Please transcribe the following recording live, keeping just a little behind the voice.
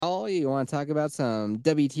Y'all, you want to talk about some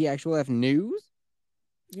WT Actual F news?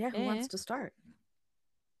 Yeah, who wants to start?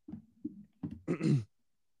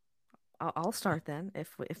 I'll start then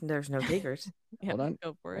if there's no takers. Hold on.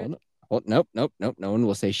 Go for it. Nope. No one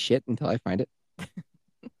will say shit until I find it.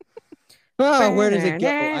 Oh, where does it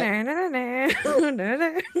go?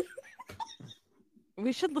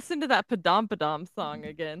 We should listen to that Padam Padam song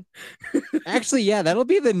again. Actually, yeah, that'll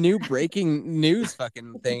be the new breaking news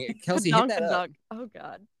fucking thing. Kelsey, hit that up. Oh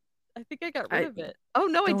God, I think I got rid of it. Oh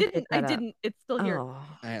no, I didn't. I didn't. It's still here. Oh. All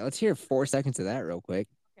right, let's hear 4 seconds of that real quick.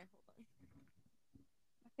 Okay, hold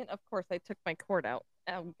on. And of course, I took my cord out.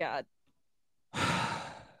 Oh God.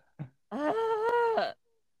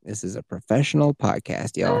 This is a professional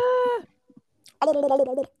podcast, y'all.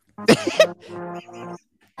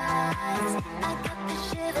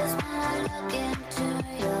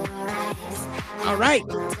 All right,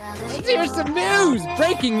 let's hear some news.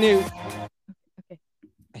 Breaking news. Okay.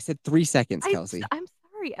 I said 3 seconds, Kelsey. I'm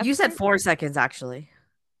sorry. You said 4 seconds, actually.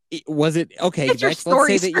 Was it okay? Get Vex, your let's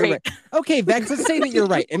story say that you're right. Okay, Vex, let's say that you're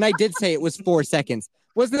right. And I did say it was 4 seconds.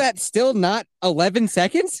 Was that still not 11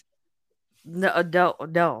 seconds? No,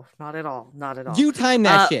 not at all. Not at all. You time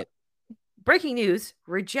that shit. Breaking news: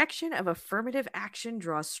 rejection of affirmative action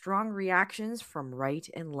draws strong reactions from right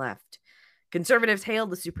and left. Conservatives hailed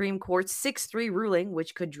the Supreme Court's 6-3 ruling,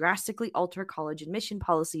 which could drastically alter college admission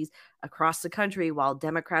policies across the country, while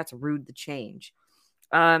Democrats rued the change.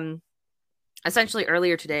 Essentially,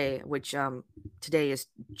 earlier today, which today is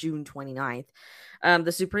June 29th,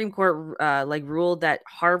 the Supreme Court ruled that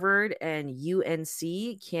Harvard and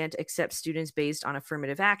UNC can't accept students based on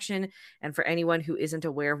affirmative action. And for anyone who isn't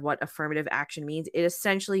aware of what affirmative action means, it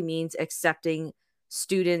essentially means accepting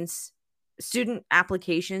student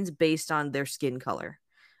applications based on their skin color.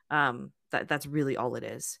 That's really all it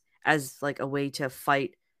is, as like a way to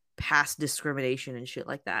fight past discrimination and shit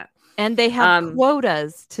like that. And they have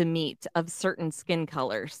quotas to meet of certain skin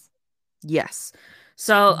colors. Yes.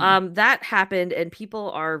 So that happened, and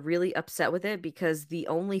people are really upset with it because the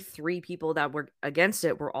only 3 people that were against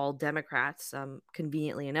it were all Democrats,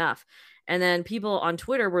 conveniently enough. And then people on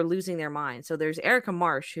Twitter were losing their mind. So there's Erica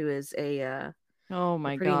Marsh, who is a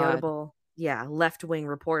pretty notable left-wing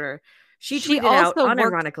reporter. She tweeted out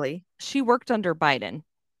unironically. She worked under Biden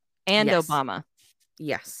and Obama.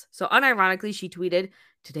 Yes. So unironically, she tweeted,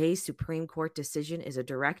 "Today's Supreme Court decision is a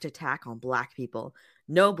direct attack on Black people.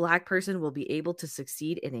 No Black person will be able to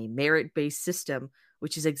succeed in a merit-based system,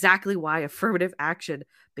 which is exactly why affirmative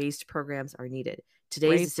action-based programs are needed.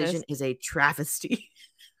 Today's decision is a travesty."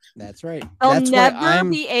 That's right. They'll never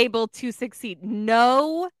be able to succeed.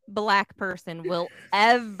 No Black person will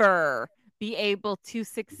ever be able to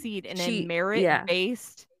succeed in a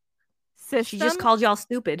merit-based system. She just called y'all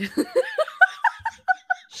stupid.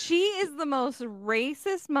 She is the most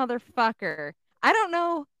racist motherfucker. I don't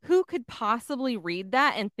know who could possibly read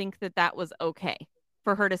that and think that that was okay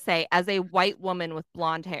for her to say as a white woman with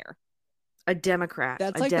blonde hair. A Democrat.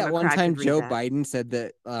 That's like that one time Joe Biden said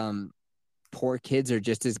that poor kids are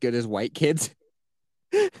just as good as white kids.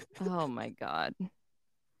 Oh my God.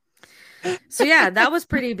 So yeah, that was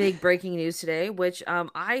pretty big breaking news today, which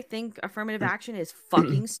I think affirmative action is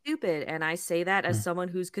fucking stupid. And I say that as someone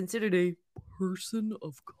who's considered a person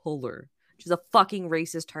of color, which is a fucking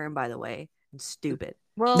racist term, by the way, and stupid.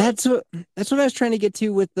 Well, that's what I was trying to get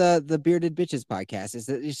to with the Bearded Bitches podcast, is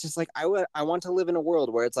that it's just like I want to live in a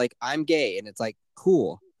world where it's like I'm gay and it's like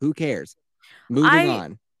cool, who cares? Moving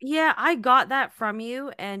on. Yeah, I got that from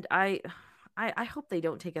you, and I hope they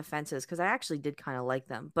don't take offenses, because I actually did kind of like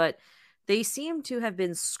them, but they seem to have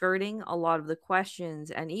been skirting a lot of the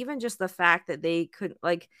questions, and even just the fact that they could,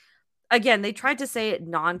 like, again, they tried to say it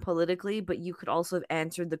non-politically, but you could also have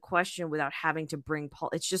answered the question without having to bring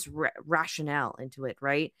it's just rationale into it,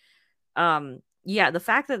 right? The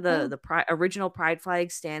fact that the original pride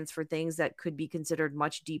flag stands for things that could be considered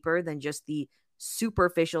much deeper than just the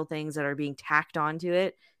superficial things that are being tacked onto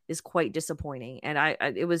it is quite disappointing. And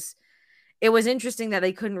it was interesting that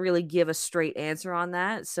they couldn't really give a straight answer on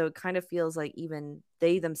that. So it kind of feels like even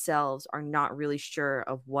they themselves are not really sure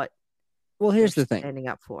of what. Well, here's the thing. Standing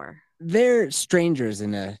up for. They're strangers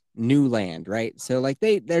in a new land, right? So like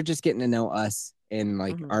they're just getting to know us in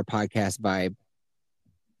like our podcast vibe.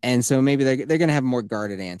 And so maybe they're going to have more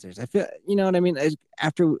guarded answers. I feel, you know what I mean?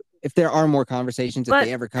 If there are more conversations, if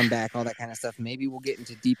they ever come back, all that kind of stuff, maybe we'll get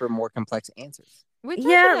into deeper, more complex answers. Which I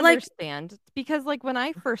can understand, because like when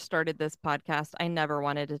I first started this podcast, I never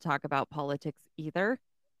wanted to talk about politics either.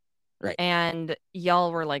 Right. And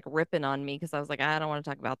y'all were like ripping on me because I was like, I don't want to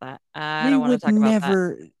talk about that. I don't want to talk about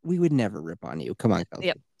that. We would never rip on you. Come on,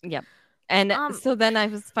 Kelsey. Yep. And so then I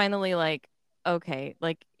was finally like, okay,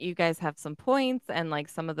 like you guys have some points and like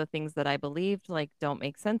some of the things that I believed like don't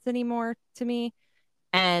make sense anymore to me.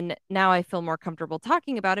 And now I feel more comfortable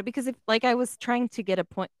talking about it because if like I was trying to get a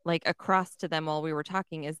point like across to them while we were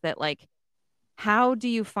talking is that like how do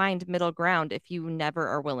you find middle ground if you never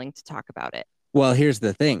are willing to talk about it? Well, here's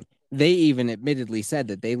the thing. They even admittedly said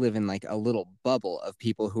that they live in like a little bubble of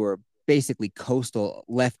people who are basically coastal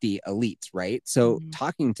lefty elites, right? So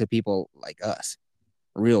talking to people like us,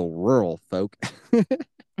 real rural folk,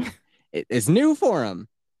 it's new for them.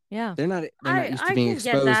 Yeah. They're not used to being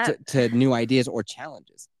exposed to new ideas or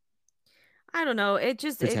challenges. I don't know. It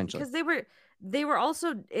just because they were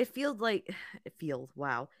also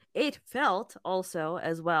it felt also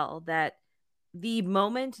as well that the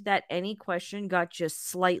moment that any question got just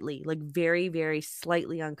slightly, like very, very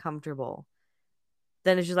slightly uncomfortable,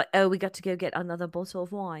 then it's just like, oh, we got to go get another bottle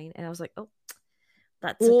of wine. And I was like, oh,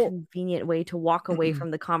 that's a convenient way to walk away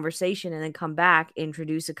from the conversation and then come back,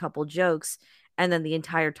 introduce a couple jokes, and then the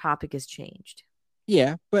entire topic is changed.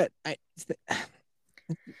 Yeah, but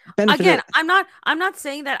again, I'm not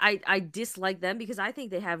saying that I dislike them because I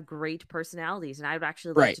think they have great personalities and I would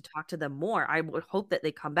actually like to talk to them more. I would hope that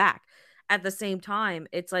they come back. At the same time,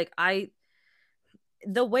 it's like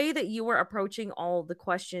the way that you were approaching all the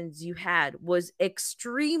questions you had was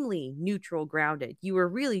extremely neutral grounded. You were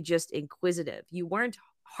really just inquisitive. You weren't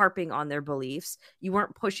harping on their beliefs. You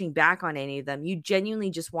weren't pushing back on any of them. You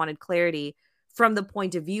genuinely just wanted clarity from the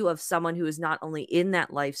point of view of someone who is not only in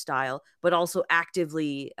that lifestyle, but also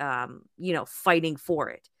actively, fighting for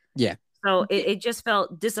it. Yeah. So it just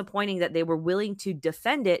felt disappointing that they were willing to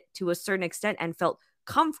defend it to a certain extent and felt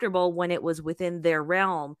comfortable when it was within their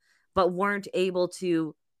realm, but weren't able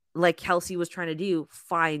to, like Kelsey was trying to do,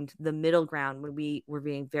 find the middle ground when we were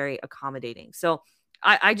being very accommodating. So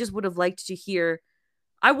I just would have liked to hear,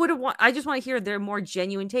 I just want to hear their more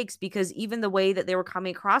genuine takes, because even the way that they were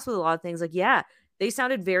coming across with a lot of things, like, yeah, they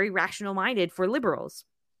sounded very rational minded for liberals.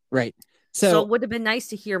 Right. So it would have been nice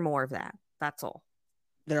to hear more of that. That's all.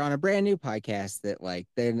 They're on a brand new podcast that like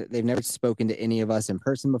they've never spoken to any of us in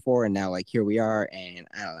person before, and now like here we are. And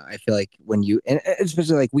I don't know, I feel like when you, and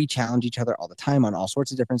especially like we challenge each other all the time on all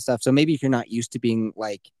sorts of different stuff, so maybe if you're not used to being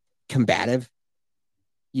like combative,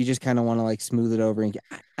 you just kind of want to like smooth it over and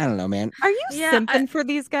I don't know, man. Are you simping for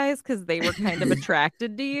these guys because they were kind of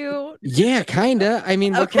attracted to you? Yeah, kind of. I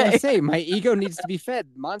mean, what can I say? My ego needs to be fed.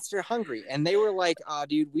 Monster hungry. And they were like, oh,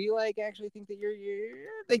 dude, we like actually think that you're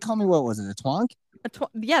they call me, what was it, a twonk?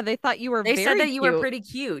 Yeah, they thought you were They very said that cute. You were pretty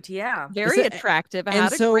cute. Yeah. Very attractive. I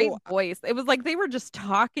had a great voice. It was like they were just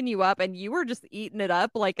talking you up and you were just eating it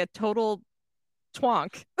up like a total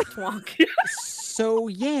twonk. So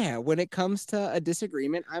yeah, when it comes to a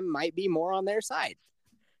disagreement, I might be more on their side.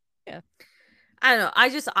 Yeah. I don't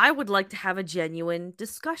know. I would like to have a genuine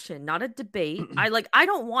discussion, not a debate. I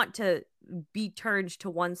don't want to be turned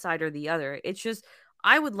to one side or the other. It's just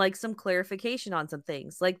I would like some clarification on some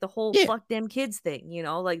things, like the whole fuck them kids thing,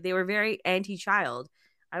 like they were very anti-child.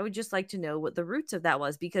 I would just like to know what the roots of that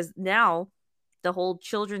was, because now the whole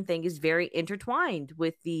children thing is very intertwined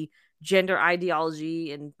with the gender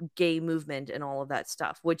ideology and gay movement and all of that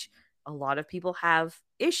stuff, which a lot of people have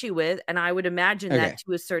issue with. And I would imagine that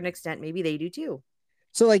to a certain extent, maybe they do too.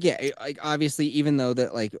 So like, yeah, like obviously, even though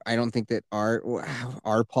that like, I don't think that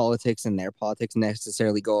our politics and their politics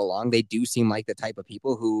necessarily go along, they do seem like the type of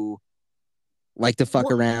people who like to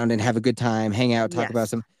fuck around and have a good time, hang out, talk about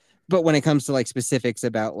some, but when it comes to like specifics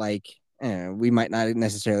about like, we might not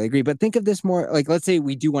necessarily agree, but think of this more like, let's say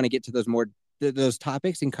we do want to get to those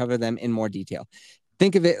topics and cover them in more detail.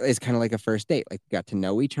 Think of it as kind of like a first date. Like we got to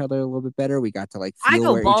know each other a little bit better. We got to like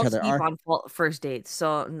feel where each other are. On first dates,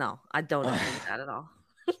 so no, I don't agree with that at all.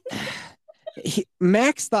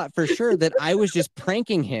 Max thought for sure that I was just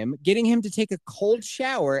pranking him, getting him to take a cold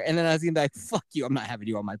shower, and then I was gonna be like, "Fuck you! I'm not having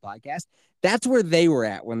you on my podcast." That's where they were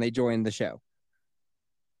at when they joined the show.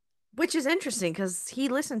 Which is interesting because he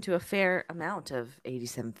listened to a fair amount of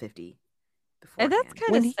 8750. And that's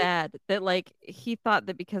kind of sad that like he thought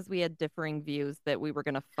that because we had differing views that we were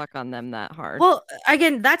gonna fuck on them that hard. Well,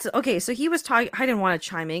 again, that's okay. So he was talking. I didn't want to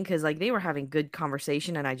chime in because like they were having good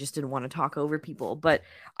conversation, and I just didn't want to talk over people. But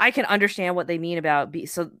I can understand what they mean about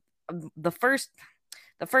the first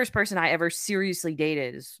person I ever seriously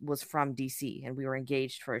dated was from DC, and we were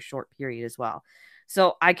engaged for a short period as well.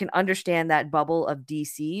 So I can understand that bubble of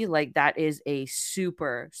DC. Like that is a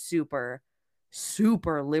super, super,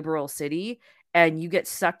 super liberal city, and you get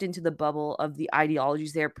sucked into the bubble of the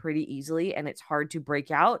ideologies there pretty easily, and it's hard to break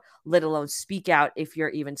out, let alone speak out if you're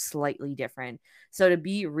even slightly different. So to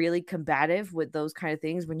be really combative with those kind of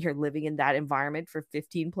things when you're living in that environment for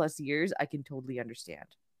 15 plus years, I can totally understand.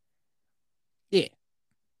 Yeah.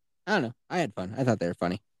 I don't know. I had fun. I thought they were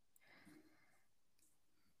funny.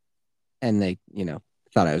 And they,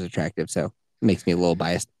 thought I was attractive, so it makes me a little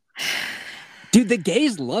biased. Dude, the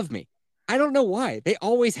gays love me. I don't know why. They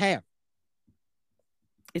always have.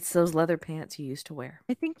 It's those leather pants you used to wear.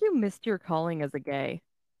 I think you missed your calling as a gay.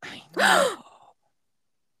 I know.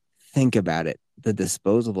 Think about it. The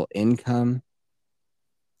disposable income,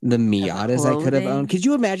 the Miatas I could have owned. Could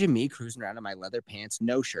you imagine me cruising around in my leather pants,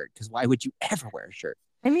 no shirt? Because why would you ever wear a shirt?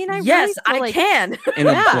 I mean, yes, I can. In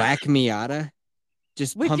a black Miata,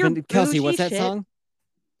 just with pumping. Kelsey, what's that song?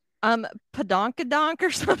 Padonkadonk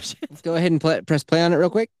or some shit. Go ahead and press play on it real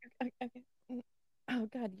quick. Okay. Oh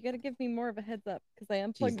God, you got to give me more of a heads up because I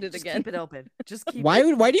unplugged it again. Keep it open. Just keep. Why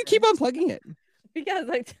do you keep unplugging it?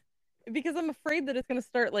 Because I'm afraid that it's gonna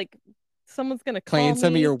start like someone's gonna call playing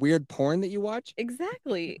some me. of your weird porn that you watch.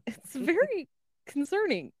 Exactly, it's very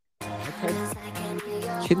concerning. Okay.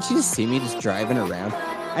 Couldn't you just see me just driving around?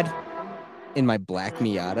 In my black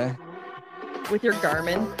Miata with your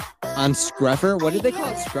Garmin on Scruffer. What did they call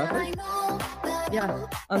it? Scruffer? Yeah,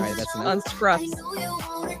 that's on Scruffs.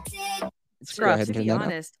 To be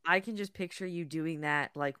honest, I can just picture you doing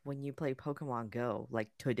that like when you play Pokemon Go, like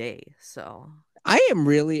today. So I am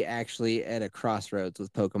really actually at a crossroads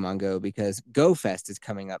with Pokemon Go because Go Fest is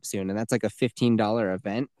coming up soon, and that's like a $15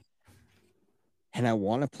 event. And I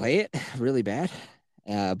want to play it really bad.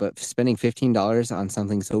 But spending $15 on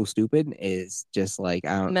something so stupid is just like,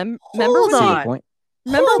 I don't remember see the point.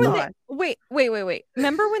 Wait.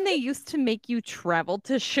 Remember when they used to make you travel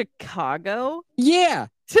to Chicago? Yeah.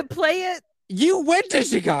 To play it? You went to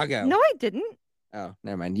Chicago. No, I didn't. Oh,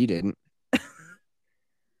 never mind. You didn't.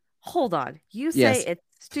 Hold on. You say it's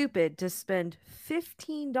stupid to spend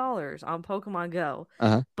 $15 on Pokemon Go,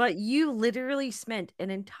 but you literally spent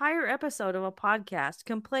an entire episode of a podcast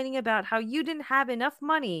complaining about how you didn't have enough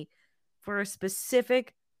money for a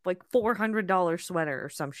specific like $400 sweater or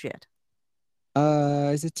some shit.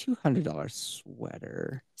 Is a $200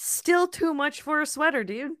 sweater still too much for a sweater,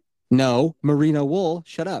 dude? No, merino wool.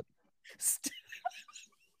 Shut up.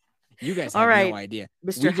 You guys have no idea.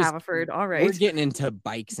 Mr. Haverford, all right. We're getting into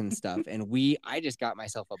bikes and stuff, and I just got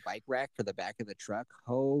myself a bike rack for the back of the truck.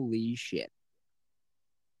 Holy shit.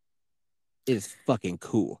 It is fucking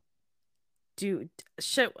cool. Dude,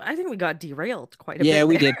 shit, I think we got derailed quite a bit. Yeah,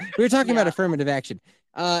 we did. We were talking about affirmative action.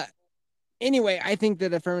 Anyway, I think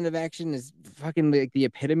that affirmative action is fucking like the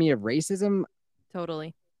epitome of racism.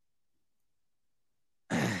 Totally.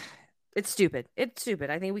 It's stupid. It's stupid.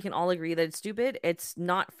 I think we can all agree that it's stupid. It's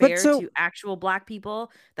not fair to actual Black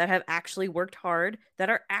people that have actually worked hard, that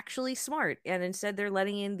are actually smart. And instead they're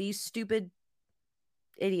letting in these stupid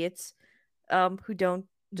idiots who don't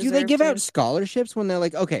deserve. Do they give out scholarships when they're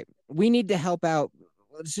like, okay, we need to help out?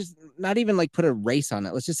 Let's just not even like put a race on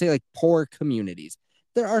it. Let's just say like poor communities.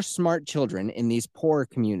 There are smart children in these poor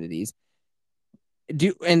communities.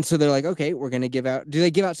 And so they're like, okay, we're going to give out. Do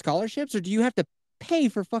they give out scholarships, or do you have to pay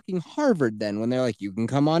for fucking Harvard then when they're like, you can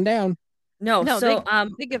come on down? No, so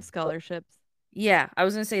they give scholarships. Yeah, I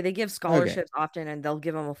was gonna say they give scholarships often, and they'll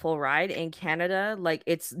give them a full ride. In Canada, like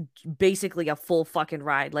it's basically a full fucking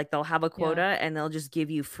ride. Like they'll have a quota and they'll just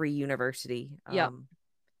give you free university.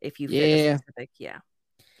 If you fit a specific,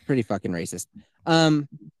 pretty fucking racist.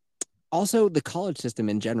 Also, the college system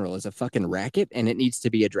in general is a fucking racket, and it needs to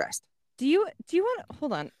be addressed. Do you want to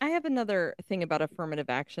hold on? I have another thing about affirmative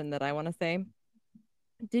action that I want to say.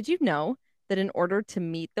 Did you know that in order to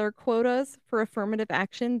meet their quotas for affirmative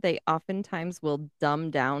action, they oftentimes will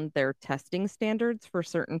dumb down their testing standards for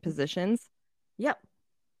certain positions? Yep.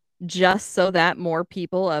 Just so that more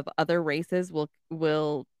people of other races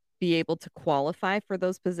will be able to qualify for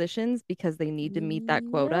those positions because they need to meet that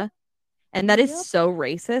quota. And that is so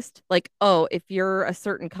racist. Like, oh, if you're a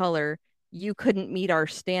certain color, you couldn't meet our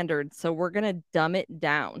standards, so we're going to dumb it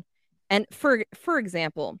down. And for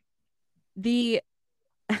example, the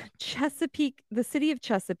city of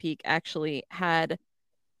Chesapeake actually had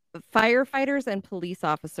firefighters and police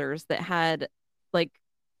officers that had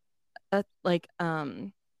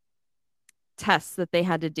tests that they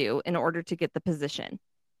had to do in order to get the position.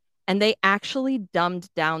 And they actually dumbed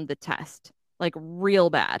down the test, like real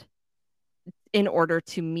bad, in order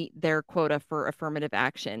to meet their quota for affirmative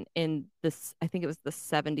action in this, I think it was the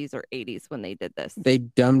 70s or 80s when they did this. They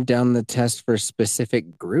dumbed down the test for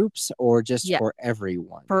specific groups or just for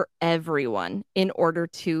everyone? For everyone in order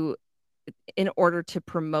to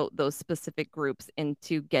promote those specific groups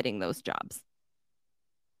into getting those jobs.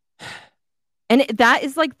 And that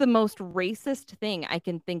is like the most racist thing I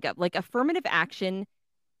can think of. Like affirmative action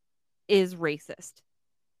is racist.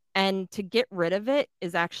 And to get rid of it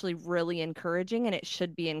is actually really encouraging, and it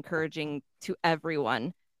should be encouraging to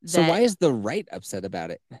everyone. So why is the right upset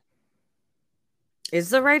about it? Is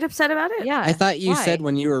the right upset about it? Yeah. I thought you why? said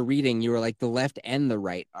when you were reading, you were like the left and the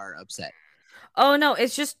right are upset. Oh no,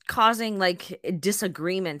 it's just causing like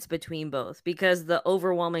disagreements between both because the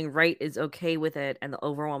overwhelming right is okay with it and the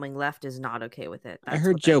overwhelming left is not okay with it. I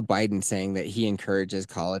heard Joe Biden saying that he encourages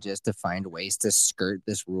colleges to find ways to skirt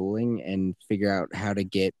this ruling and figure out how to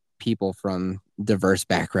get people from diverse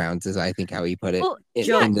backgrounds, is I think how he put it. Well,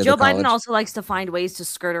 Joe Biden also likes to find ways to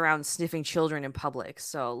skirt around sniffing children in public.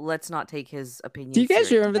 So let's not take his opinion. Do you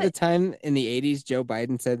guys remember the time in the 80s Joe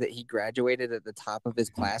Biden said that he graduated at the top of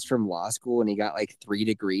his class from law school and he got like 3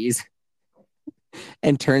 degrees?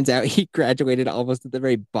 And turns out he graduated almost at the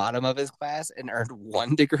very bottom of his class and earned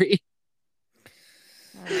 1 degree.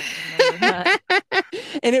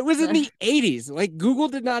 And it was in the 80s. Like Google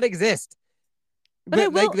did not exist.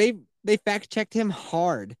 But like they fact checked him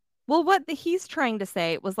hard. Well, what he's trying to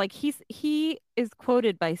say was like he is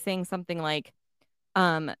quoted by saying something like,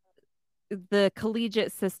 the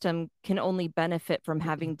collegiate system can only benefit from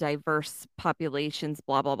having diverse populations,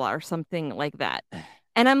 blah blah blah, or something like that.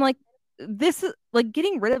 And I'm like, this is like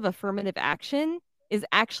getting rid of affirmative action is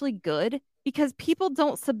actually good because people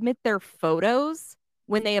don't submit their photos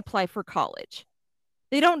when they apply for college.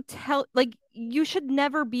 They don't tell, like, you should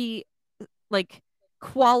never be like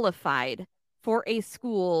qualified for a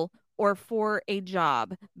school or for a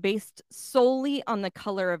job based solely on the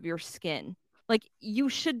color of your skin. Like, you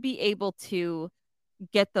should be able to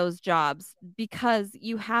get those jobs because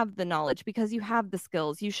you have the knowledge, because you have the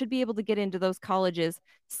skills. You should be able to get into those colleges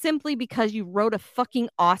simply because you wrote a fucking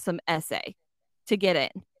awesome essay to get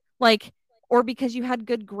in. Like, or because you had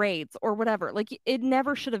good grades or whatever. Like, it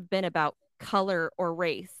never should have been about color or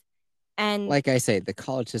race. And like I say, the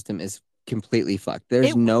college system is completely fucked.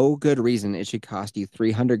 There's no good reason it should cost you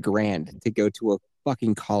 $300,000 to go to a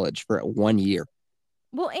fucking college for 1 year.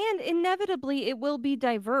 Well, and inevitably it will be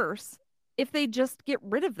diverse if they just get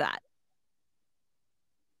rid of that.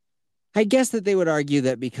 I guess that they would argue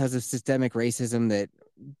that because of systemic racism that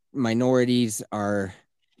minorities are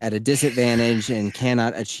at a disadvantage and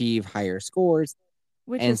cannot achieve higher scores.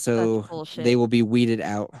 And so they will be weeded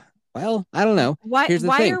out. Well, I don't know. Why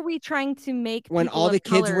are we trying to make when all the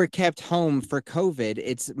kids were kept home for COVID,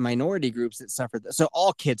 it's minority groups that suffered. So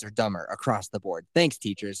all kids are dumber across the board. Thanks,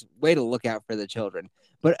 teachers. Way to look out for the children,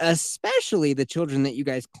 but especially the children that you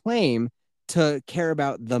guys claim to care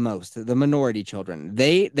about the most, the minority children.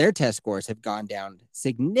 Their test scores have gone down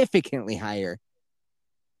significantly higher.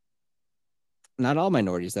 Not all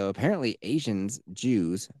minorities, though. Apparently, Asians,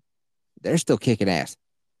 Jews, they're still kicking ass.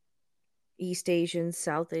 East Asian,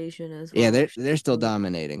 South Asian as well. Yeah, they're still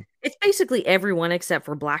dominating. It's basically everyone except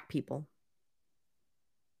for Black people.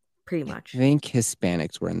 Pretty much. I think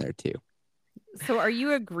Hispanics were in there too. So are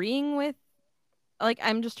you agreeing with, like,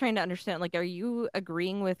 I'm just trying to understand, like, are you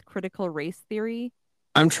agreeing with critical race theory?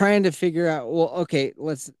 I'm trying to figure out, well, okay,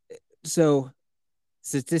 so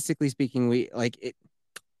statistically speaking,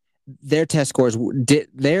 their test scores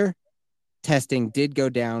their testing did go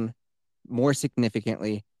down more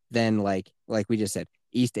significantly than like we just said,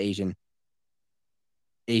 East Asians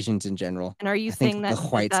in general. And are you saying that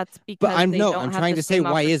whites, that's because but I'm trying to say,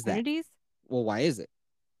 why is that? Well, why is it?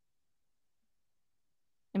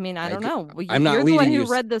 I mean, I don't know. I'm not You're leading the one you.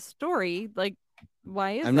 who read the story. Like,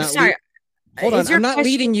 why is I'm that? not sorry. Hold on. I'm not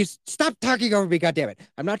leading you. Stop talking over me. God damn it.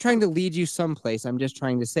 I'm not trying to lead you someplace. I'm just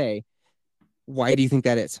trying to say, why do you think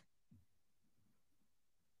that is?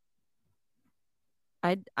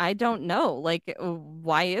 I don't know. Like,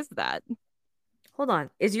 why is that? Hold on.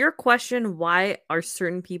 Is your question why are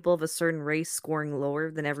certain people of a certain race scoring lower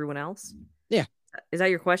than everyone else? Yeah. Is that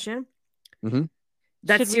your question? Mm-hmm.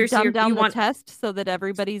 That's Should seriously. We dumb down the test so that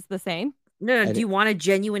everybody's the same? No. Do you want a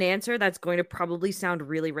genuine answer that's going to probably sound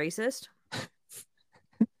really racist?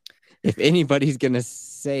 If anybody's going to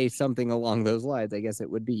say something along those lines, I guess it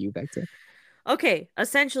would be you, Becca. Okay,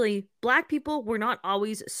 essentially, Black people were not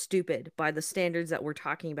always stupid by the standards that we're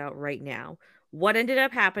talking about right now. What ended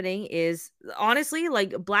up happening is, honestly,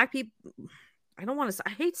 like, Black people, I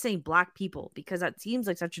hate saying Black people because that seems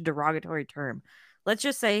like such a derogatory term. Let's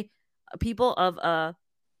just say people of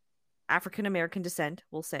African-American descent,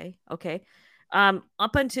 we'll say, okay?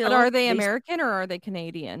 Up until... But are they American or are they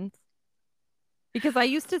Canadian? Because I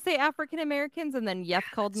used to say African Americans, and then Yef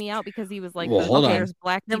called me out because he was like, "There's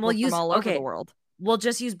Black people from all over the world." We'll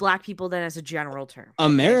just use Black people then as a general term.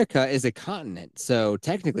 America is a continent, so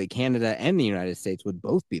technically Canada and the United States would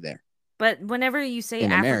both be there. But whenever you say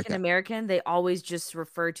African American, they always just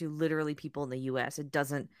refer to literally people in the U.S. It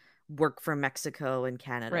doesn't work for Mexico and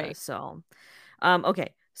Canada. Right. So,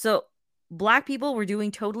 okay. So Black people were doing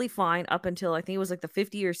totally fine up until I think it was like the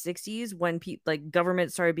 50s or 60s when like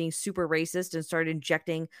government started being super racist and started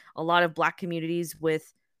injecting a lot of Black communities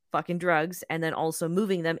with fucking drugs and then also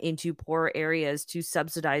moving them into poorer areas to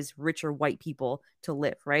subsidize richer white people to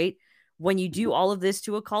live, right? When you do all of this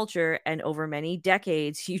to a culture and over many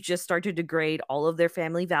decades, you just start to degrade all of their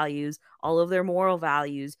family values, all of their moral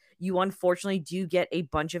values. You unfortunately do get a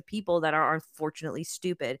bunch of people that are unfortunately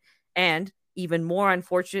stupid. And even more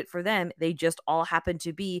unfortunate for them, they just all happen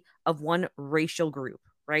to be of one racial group,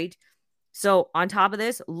 right? So on top of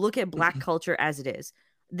this, look at Black culture as it is.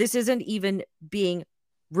 This isn't even being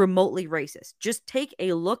remotely racist. Just take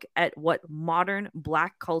a look at what modern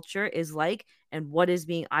Black culture is like and what is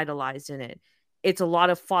being idolized in it. It's a lot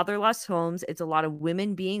of fatherless homes. It's a lot of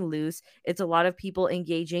women being loose. It's a lot of people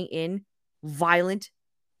engaging in violent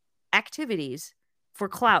activities for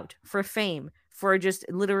clout, for fame, for just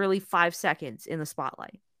literally 5 seconds in the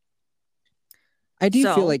spotlight. I do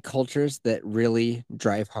feel like cultures that really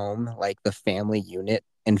drive home like the family unit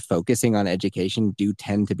and focusing on education do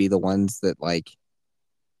tend to be the ones that like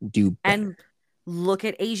do better. And look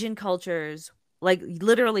at Asian cultures. Like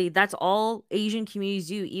literally that's all Asian communities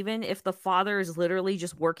do. Even if the father is literally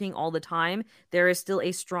just working all the time, there is still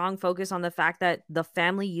a strong focus on the fact that the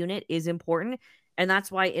family unit is important. And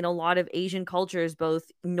that's why in a lot of Asian cultures,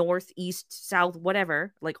 both north, east, south,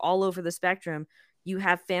 whatever, like all over the spectrum, you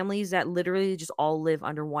have families that literally just all live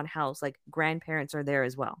under one house. Like grandparents are there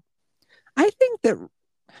as well. I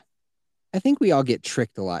think we all get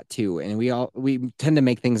tricked a lot too, and we tend to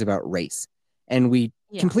make things about race, and we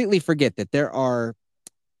completely forget that there are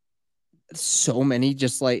so many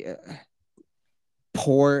just like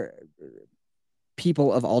poor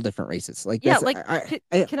people of all different races. Like I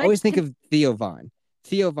always think of Theo Von.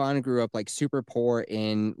 Theo Von grew up like super poor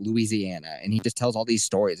in Louisiana, and he just tells all these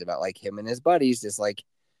stories about like him and his buddies just like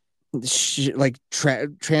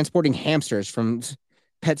transporting hamsters from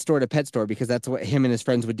pet store to pet store because that's what him and his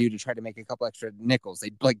friends would do to try to make a couple extra nickels.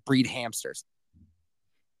 They'd like breed hamsters.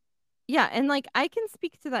 Yeah, and like I can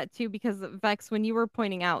speak to that too because Vex, when you were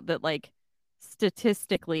pointing out that like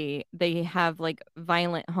statistically they have like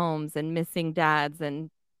violent homes and missing dads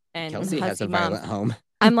and Kelsey has a violent home.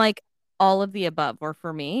 I'm like all of the above were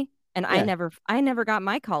for me, and I never got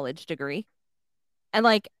my college degree, and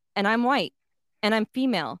I'm white and I'm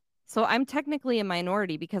female, so I'm technically a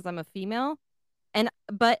minority because I'm a female.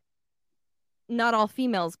 But not all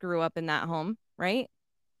females grew up in that home, right?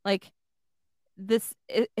 Like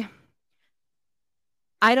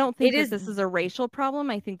I don't think this is a racial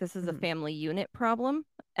problem. I think this is a family unit problem.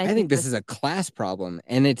 I think this is a class problem,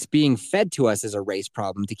 and it's being fed to us as a race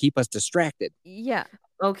problem to keep us distracted. Yeah.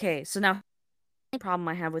 Okay, so now the problem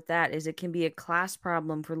I have with that is it can be a class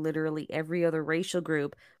problem for literally every other racial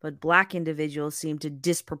group, but Black individuals seem to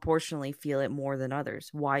disproportionately feel it more than others.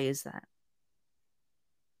 Why is that?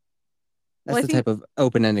 That's the type of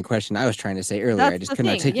open-ended question I was trying to say earlier. I just couldn't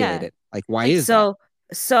articulate it. Like, why is that?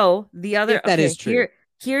 So the other that is true.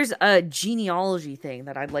 Here's a genealogy thing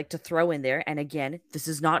that I'd like to throw in there. And again, this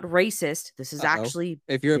is not racist. This is actually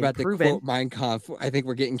if you're about to quote Mein Kampf, I think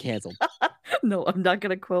we're getting canceled. No, I'm not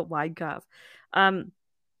going to quote Mein Kampf.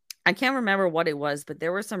 I can't remember what it was, but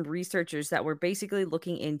there were some researchers that were basically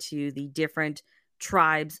looking into the different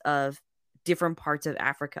tribes of different parts of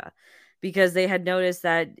Africa, because they had noticed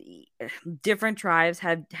that different tribes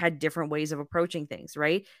had different ways of approaching things,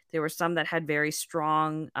 right? There were some that had very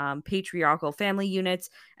strong patriarchal family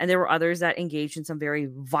units, and there were others that engaged in some very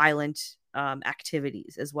violent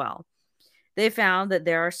activities as well. They found that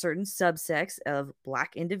there are certain subsects of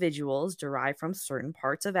Black individuals derived from certain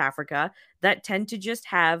parts of Africa that tend to just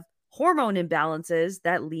have hormone imbalances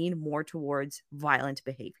that lean more towards violent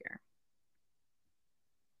behavior.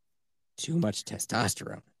 Too much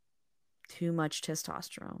testosterone. Too much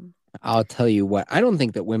testosterone. I'll tell you what, I don't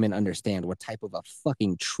think that women understand what type of a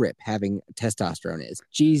fucking trip having testosterone is.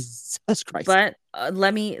 Jesus Christ. But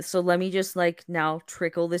let me just like now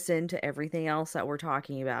trickle this into everything else that we're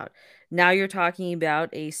talking about. Now you're talking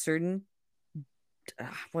about a certain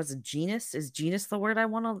what's it, genus? Is genus the word I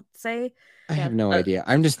want to say? I have no idea.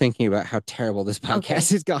 I'm just thinking about how terrible this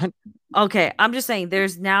podcast has gone. Okay, I'm just saying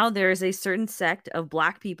there's a certain sect of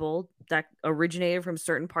Black people that originated from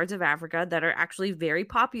certain parts of Africa that are actually very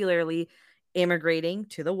popularly immigrating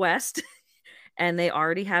to the West. And they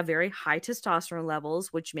already have very high testosterone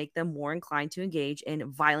levels, which make them more inclined to engage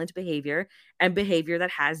in violent behavior and behavior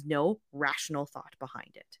that has no rational thought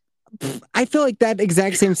behind it. I feel like that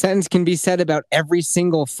exact same sentence can be said about every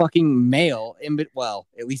single fucking male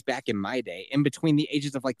at least back in my day, in between the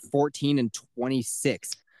ages of like 14 and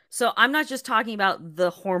 26. So I'm not just talking about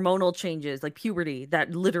the hormonal changes like puberty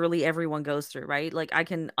that literally everyone goes through, right? Like I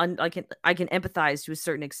can empathize to a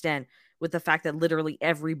certain extent with the fact that literally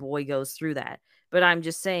every boy goes through that. But I'm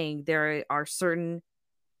just saying there are certain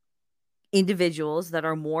individuals that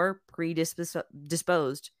are more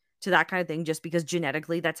predisposed to that kind of thing just because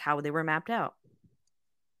genetically that's how they were mapped out.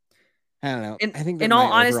 I don't know. In, I think that in all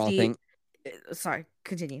my overall honesty, thing. Sorry,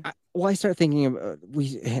 continue. I start thinking of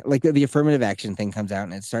the affirmative action thing comes out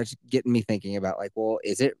and it starts getting me thinking about like, well,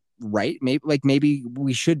 is it right? Maybe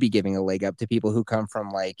we should be giving a leg up to people who come from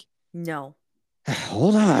like. No.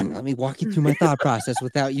 Hold on, let me walk you through my thought process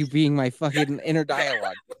without you being my fucking inner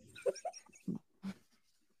dialogue.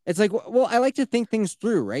 It's like, well, I like to think things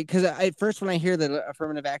through, right? Because at first, when I hear that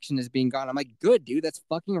affirmative action is being gone, I'm like, good, dude, that's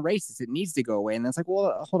fucking racist. It needs to go away. And that's like,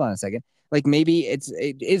 well, hold on a second. Like, maybe it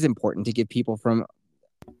is important to give people from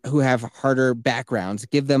who have harder backgrounds,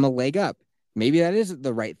 give them a leg up. Maybe that is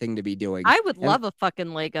the right thing to be doing. I would love a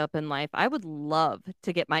fucking leg up in life. I would love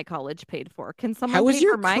to get my college paid for. Can someone how was pay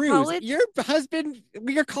your for my cruise? college?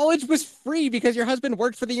 Your college was free because your husband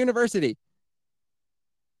worked for the university.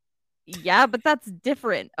 Yeah, but that's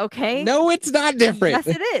different, okay? No, it's not different. Yes,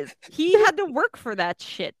 it is. He had to work for that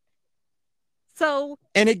shit. So.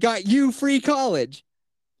 And it got you free college.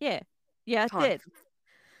 Yeah. Yeah, it did.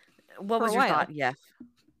 What was your thought? Yeah.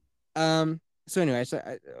 So anyway,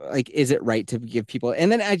 like, is it right to give people?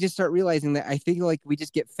 And then I just start realizing that I think like we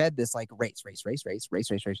just get fed this like race,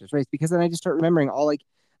 because then I just start remembering all like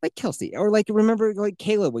Kelsey, or like remember like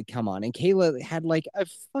Kayla would come on, and Kayla had like a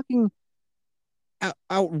fucking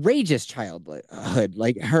outrageous childhood,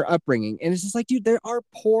 like her upbringing, and it's just like, dude, there are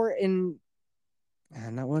poor and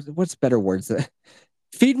what's better words?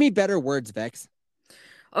 Feed me better words, Vex.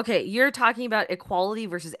 Okay, you're talking about equality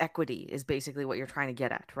versus equity is basically what you're trying to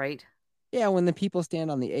get at, right? Yeah, when the people stand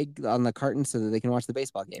on the carton so that they can watch the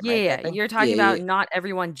baseball game. Yeah, right? You're talking about not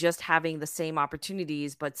everyone just having the same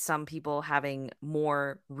opportunities, but some people having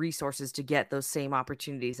more resources to get those same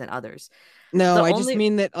opportunities than others. No, I just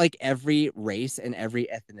mean that like every race and every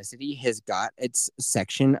ethnicity has got its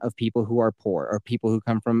section of people who are poor, or people who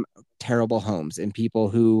come from terrible homes, and people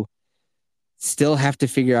who still have to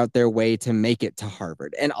figure out their way to make it to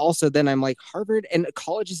Harvard. And also then I'm like, Harvard and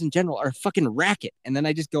colleges in general are a fucking racket. And then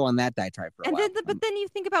I just go on that diatribe for a while. But then you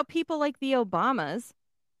think about people like the Obamas,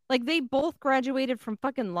 like they both graduated from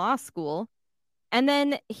fucking law school, and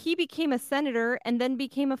then he became a senator and then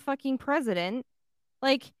became a fucking president.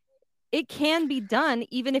 Like, it can be done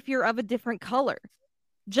even if you're of a different color.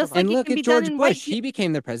 Just like, and look at George Bush, he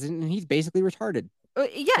became the president and he's basically retarded.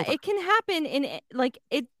 Yeah, it can happen in like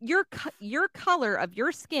it. Your color of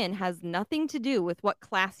your skin has nothing to do with what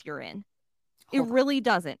class you're in. It really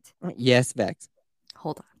doesn't. Yes, Vex.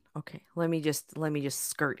 Hold on. Okay, let me just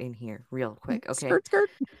skirt in here real quick. Okay. Skirt.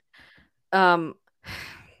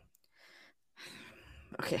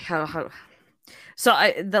 Okay. How?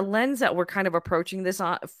 So the lens that we're kind of approaching this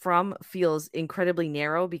from feels incredibly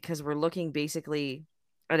narrow, because we're looking basically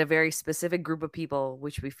at a very specific group of people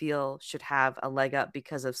which we feel should have a leg up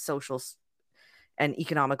because of social and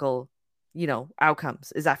economical,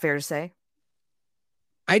 outcomes. Is that fair to say?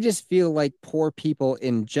 I just feel like poor people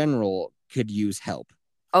in general could use help.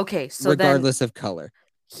 Okay, so regardless of color.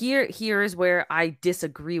 Here is where I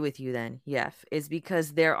disagree with you then, Yef, is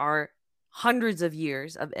because there are hundreds of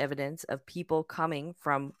years of evidence of people coming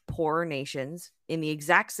from poorer nations in the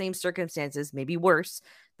exact same circumstances, maybe worse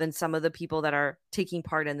than some of the people that are taking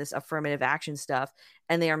part in this affirmative action stuff,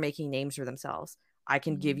 and they are making names for themselves. I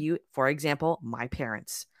can give you, for example, my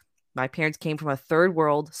parents. My parents came from a third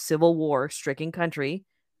world, civil war stricken country,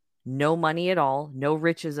 no money at all, no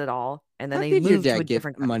riches at all, and then they moved to a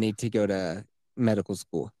different country. Money to go to medical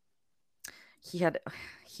school. He had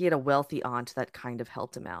a wealthy aunt that kind of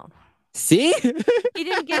helped him out. See? He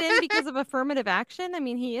didn't get in because of affirmative action. I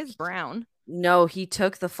mean, he is brown. No, he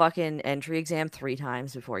took the fucking entry exam 3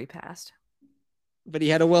 times before he passed. But he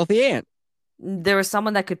had a wealthy aunt. There was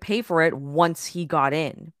someone that could pay for it once he got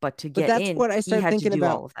in, but to get in, that's what I start thinking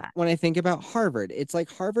about all of that. When I think about Harvard. It's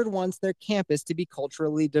like Harvard wants their campus to be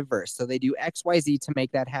culturally diverse, so they do XYZ to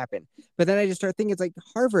make that happen. But then I just start thinking, it's like,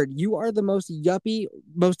 Harvard, you are the most yuppie,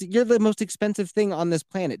 you're the most expensive thing on this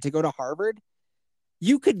planet. To go to Harvard,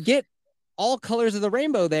 you could get all colors of the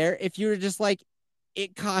rainbow there if you were just like,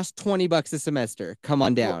 it costs $20 a semester. Come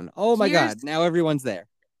on down. Oh my God, now everyone's there.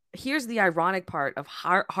 Here's the ironic part of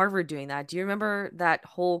Harvard doing that. Do you remember that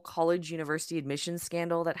whole college university admissions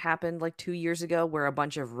scandal that happened like 2 years ago, where a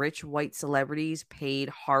bunch of rich white celebrities paid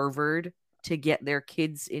Harvard to get their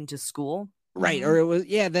kids into school? Right. Or it was,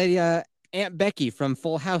 Aunt Becky from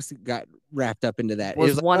Full House got wrapped up into that.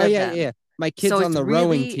 Was one of them. Yeah. my kid's So on it's the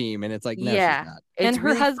rowing really, team, and it's like, no, she's yeah, not. it's And her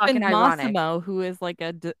really fucking husband ironic. Massimo, who is like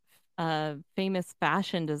a famous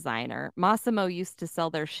fashion designer. Massimo used to sell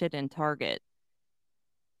their shit in Target.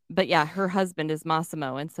 But yeah, her husband is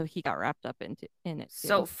Massimo, and so he got wrapped up in it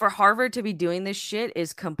So too. for Harvard to be doing this shit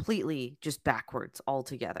is completely just backwards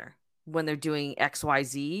altogether when they're doing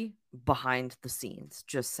XYZ behind the scenes,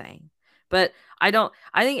 just saying. But I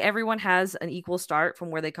think everyone has an equal start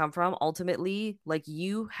from where they come from. Ultimately, like,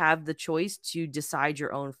 you have the choice to decide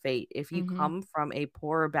your own fate. If you Mhm. come from a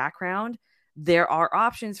poorer background, there are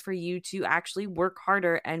options for you to actually work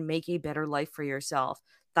harder and make a better life for yourself.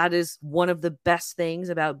 That is one of the best things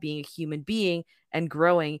about being a human being and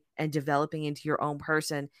growing and developing into your own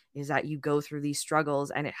person, is that you go through these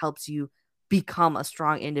struggles and it helps you become a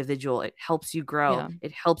strong individual. It helps you grow. Yeah,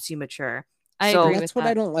 It helps you mature. I And agree So with that's what I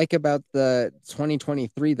that. don't like about the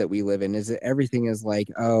 2023 that we live in, is that everything is like,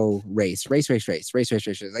 oh, race, race, race, race, race, race,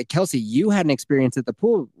 race, race. Like, Kelsey, you had an experience at the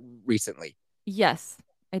pool recently. Yes,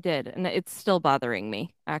 I did, and it's still bothering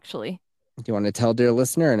me actually. Do you want to tell dear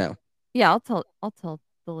listener or no? Yeah, I'll tell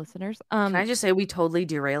the listeners. can I just say we totally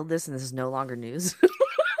derailed this and this is no longer news?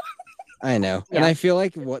 I know. And Yeah. I feel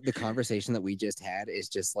like what the conversation that we just had is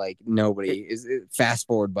just like nobody is fast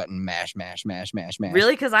forward button, mash, mash, mash, mash, mash.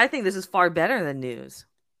 Really? Because I think this is far better than news.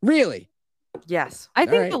 Really? Yes. I All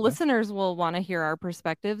think the right. listeners will want to hear our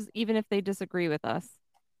perspectives, even if they disagree with us.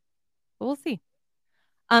 But we'll see.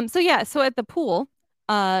 So yeah, so at the pool,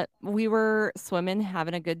 we were swimming,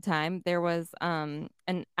 having a good time. There was an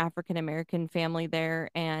African American family there,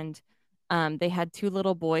 and they had two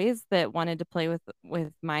little boys that wanted to play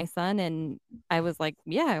with my son, and I was like,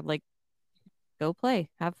 yeah, like go play,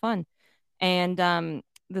 have fun. And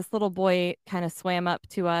this little boy kind of swam up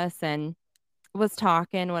to us and was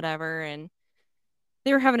talking, whatever, and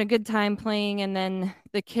they were having a good time playing, and then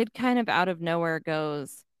the kid kind of out of nowhere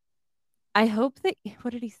goes, I hope that,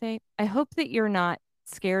 what did he say? I hope that you're not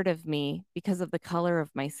scared of me because of the color of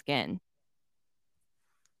my skin.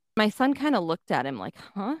 My son kind of looked at him like,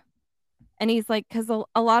 huh? And he's like, because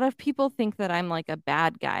a lot of people think that I'm like a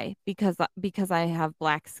bad guy because I have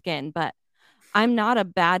black skin, but I'm not a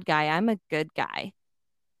bad guy. I'm a good guy.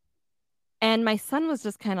 And my son was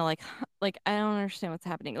just kind of like, huh, like, I don't understand what's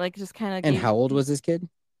happening. Like, just kind of And gave how old was this kid?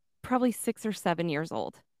 probably 6 or 7 years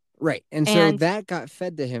old. Right. And so And that got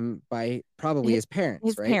fed to him by probably hi- his parents,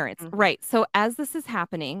 his right? parents, Mhm. right? So as this is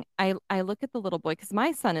happening, I look at the little boy because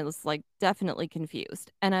my son is like definitely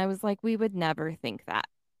confused, and I was like, we would never think that,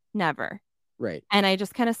 never. Right. And I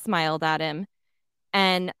just kind of smiled at him,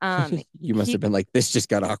 and You must he, have been like, this just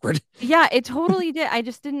got awkward. yeah, it totally did. I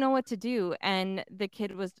just didn't know what to do, and the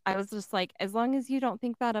kid was, I was just like, as long as you don't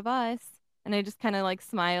think that of us, and I just kind of like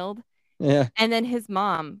smiled, Yeah. and then his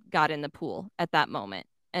mom got in the pool at that moment.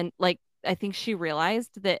 And like, I think she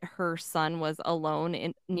realized that her son was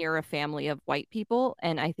alone near a family of white people.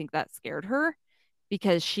 And I think that scared her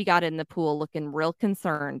because she got in the pool looking real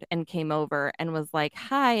concerned and came over and was like,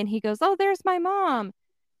 hi. And he goes, oh, there's my mom.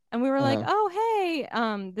 And we were like, Uh-huh. oh,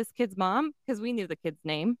 hey, this kid's mom, because we knew the kid's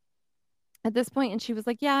name at this point. And she was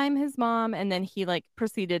like, yeah, I'm his mom. And then he like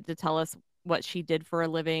proceeded to tell us what she did for a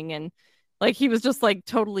living. And like, he was just like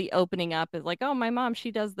totally opening up as like, oh, my mom,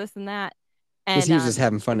 she does this and that. Because And he was just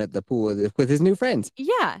having fun at the pool with his new friends.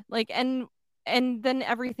 yeah, like, and then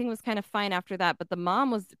everything was kind of fine after that, but the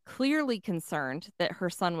mom was clearly concerned that her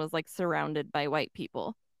son was like surrounded by white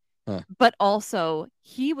people. Huh. But also,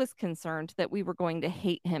 he was concerned that we were going to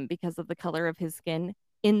hate him because of the color of his skin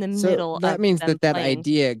in the So middle that of means them that playing.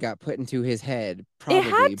 idea got put into his head It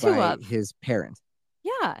had probably to by have. his parents.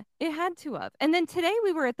 Yeah, it had to have. And then today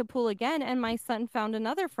we were at the pool again, and my son found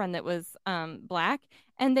another friend that was black,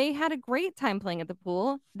 and they had a great time playing at the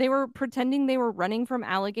pool. They were pretending they were running from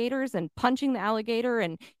alligators and punching the alligator,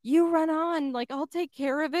 and you run on, like I'll take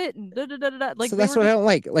care of it. And da, da, da, da, da. Like So they that's were what I just don't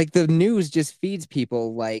like. Like, the news just feeds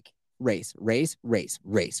people like race, race, race,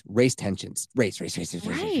 race, race tensions, race, race, race, race,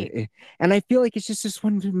 race, race, right. race. And I feel like it's just this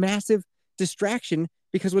one massive distraction,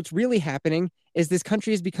 because what's really happening is this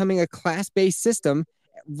country is becoming a class-based system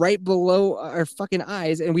right below our fucking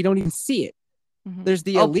eyes, and we don't even see it. Mhm. There's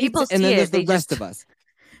the Oh, elites, people and see then there's it. the They rest just of us.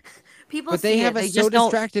 people But they see have it. us They so just don't.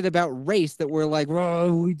 distracted about race that we're like,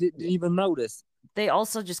 oh, we didn't even notice. They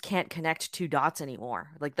also just can't connect two dots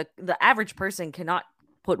anymore. Like the average person cannot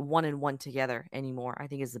put one and one together anymore. I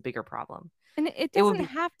think is the bigger problem. And it It would doesn't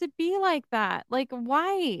be have to be like that. Like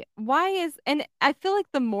why? Why is, and I feel like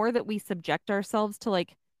the more that we subject ourselves to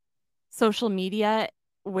like social media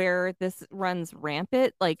where this runs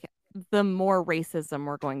rampant, like the more racism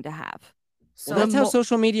we're going to have. Well, The so. that's how more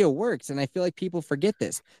social media works. And I feel like people forget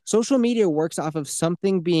this. Social media works off of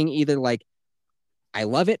something being either like, I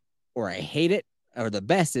love it or I hate it, or the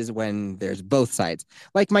best is when there's both sides.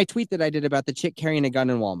 Like my tweet that I did about the chick carrying a gun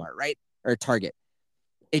in Walmart, right? Or Target.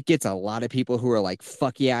 It gets a lot of people who are like,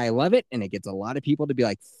 fuck yeah, I love it. And it gets a lot of people to be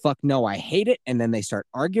like, fuck no, I hate it. And then they start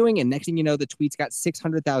arguing. And next thing you know, the tweet's got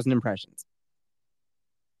 600,000 impressions.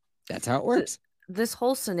 That's how it works. This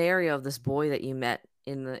whole scenario of this boy that you met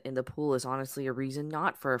in the pool is honestly a reason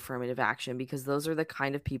not for affirmative action, because those are the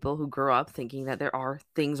kind of people who grow up thinking that there are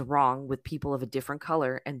things wrong with people of a different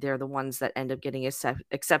color, and they're the ones that end up getting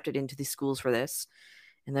accepted into the schools for this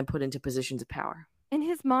and then put into positions of power. And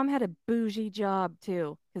his mom had a bougie job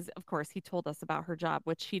too, because of course he told us about her job,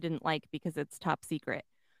 which she didn't like because it's top secret.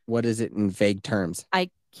 What is it in vague terms? I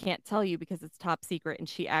can't tell you because it's top secret, and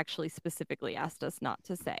she actually specifically asked us not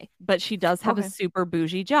to say. But she does have a super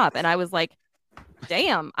bougie job, and I was like,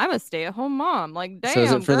 "Damn, I'm a stay-at-home mom." Like, damn. So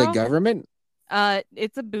is it for girl. the government?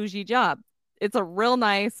 It's a bougie job. It's a real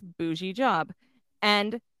nice bougie job,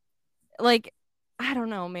 and like, I don't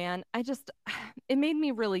know, man. It made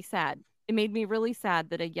me really sad. It made me really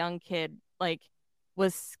sad that a young kid like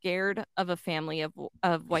was scared of a family of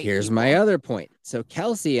white Here's people. my other point. So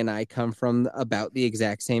Kelsey and I come from about the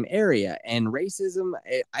exact same area, and racism,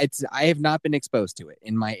 I have not been exposed to it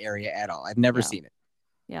in my area at all. I've never seen it.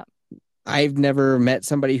 Yeah. I've never met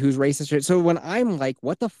somebody who's racist. So when I'm like,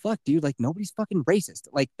 what the fuck, dude? Like, nobody's fucking racist.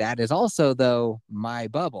 Like, that is also, though, my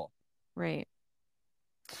bubble. Right.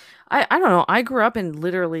 I don't know. I grew up in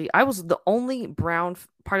I was the only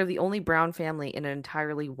part of the only brown family in an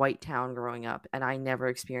entirely white town growing up, and I never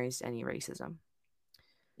experienced any racism.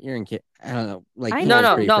 You're in kid. I don't know. Like,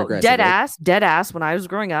 no, dead ass. When I was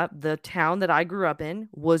growing up, the town that I grew up in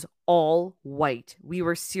was all white. We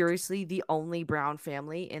were seriously the only brown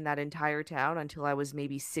family in that entire town until I was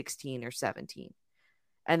maybe 16 or 17.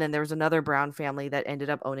 And then there was another brown family that ended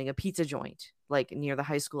up owning a pizza joint, like near the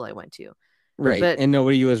high school I went to. Right. But and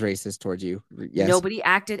nobody was racist towards you. Yes. Nobody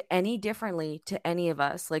acted any differently to any of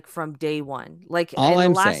us, like from day one. Like all in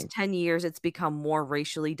I'm the last saying, 10 years, it's become more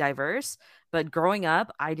racially diverse. But growing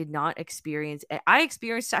up, I did not experience it. I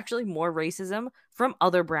experienced actually more racism from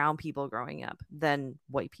other brown people growing up than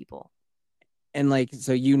white people. And like,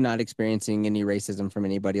 so you not experiencing any racism from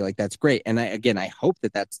anybody, like, that's great. And I hope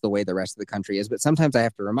that that's the way the rest of the country is. But sometimes I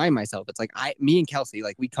have to remind myself, it's like me and Kelsey,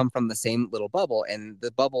 like, we come from the same little bubble, and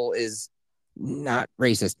the bubble is not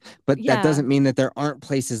racist, but that doesn't mean that there aren't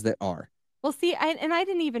places that are. Well, see, I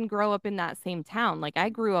didn't even grow up in that same town. Like, I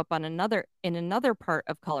grew up in another part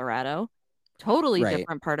of Colorado, totally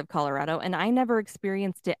different part of Colorado, and I never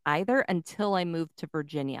experienced it either until I moved to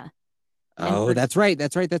Virginia. Oh, that's right.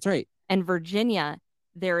 And Virginia,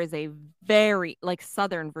 there is a very, like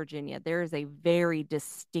Southern Virginia, there is a very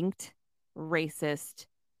distinct racist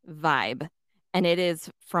vibe, and it is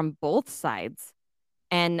from both sides.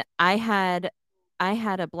 And I had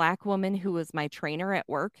a Black woman who was my trainer at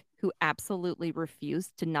work who absolutely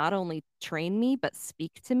refused to not only train me, but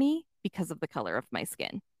speak to me because of the color of my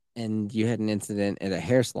skin. And you had an incident at a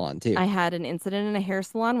hair salon too. I had an incident in a hair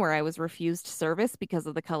salon where I was refused service because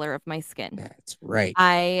of the color of my skin. That's right.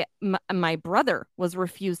 My brother was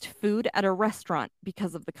refused food at a restaurant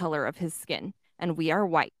because of the color of his skin, and we are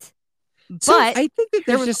white. So but I think that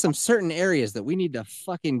there's just some certain areas that we need to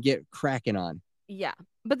fucking get cracking on. Yeah.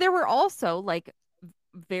 But there were also like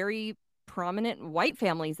very prominent white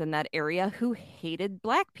families in that area who hated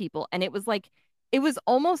Black people. And it was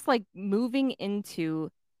almost like moving into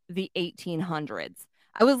the 1800s.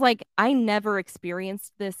 I was like, I never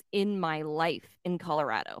experienced this in my life in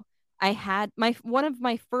Colorado. I had one of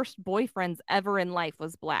my first boyfriends ever in life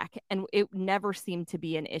was Black, and it never seemed to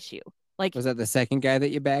be an issue. Like, was that the second guy that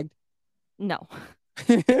you bagged? No.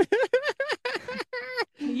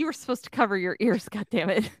 You were supposed to cover your ears,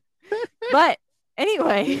 goddammit. But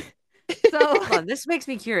anyway, so this makes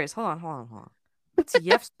me curious. Hold on. What's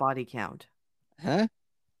Yef's body count? Huh?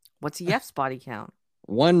 What's Yef's body count?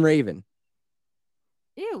 1 raven.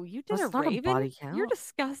 Ew, you did a raven? Body count? You're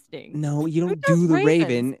disgusting. No, you don't do the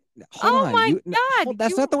raven. Hold on. My God.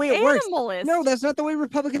 That's not the way it works. No, that's not the way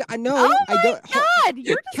Republicans. I know. Oh my God.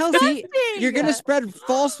 You're Kelsey, you're going to spread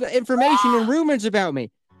false information and rumors about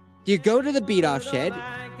me. You go to the beat off shed.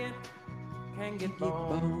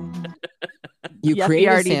 You create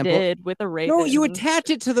a sample. Did with a raven. No, you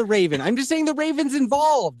attach it to the raven. I'm just saying the raven's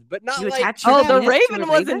involved, but not like. Oh, the raven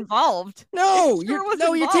was involved. No,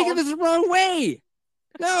 you're taking this the wrong way.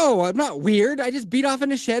 No, I'm not weird. I just beat off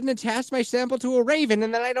in a shed and attached my sample to a raven,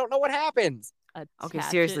 and then I don't know what happens. Okay,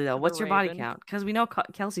 seriously though, what's your body count? Because we know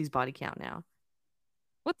Kelsey's body count now.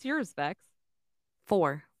 What's yours, Vex?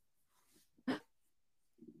 4.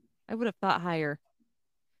 I would have thought higher.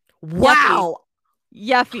 Wow.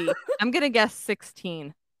 Yuffie. I'm gonna guess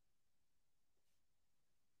 16.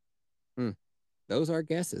 Those are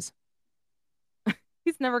guesses.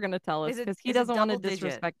 He's never going to tell us because he doesn't want to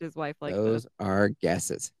disrespect his wife like this. Those are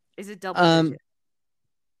guesses. Is it double digit?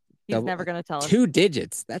 He's never going to tell us. 2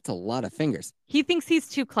 digits. That's a lot of fingers. He thinks he's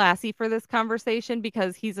too classy for this conversation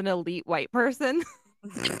because he's an elite white person.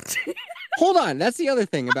 Hold on. That's the other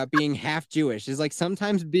thing about being half Jewish is like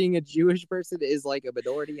sometimes being a Jewish person is like a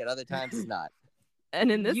minority and other times it's not.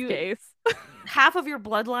 And in this case, half of your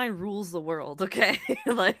bloodline rules the world. Okay.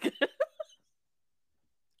 Like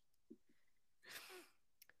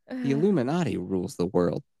the Illuminati rules the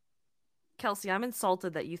world. Kelsey, I'm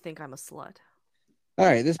insulted that you think I'm a slut. All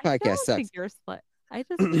right. This podcast I don't sucks. think you're a slut. I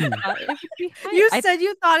just thought it would be higher. You said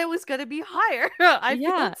you thought it was going to be higher. I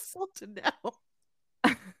feel insulted now.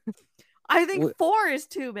 I think 4 is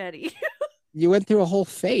too many. You went through a whole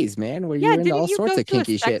phase, man, where you were into all sorts of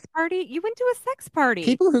kinky shit. Party? You went to a sex party.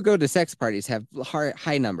 People who go to sex parties have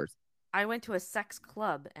high numbers. I went to a sex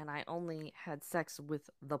club and I only had sex with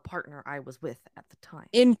the partner I was with at the time.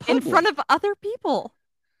 In front of other people.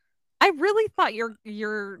 I really thought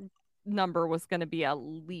your number was going to be at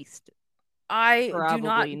least. I do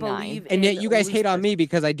not believe. And yet you guys hate on me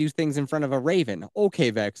because I do things in front of a raven. Okay,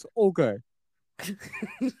 Vex. Okay.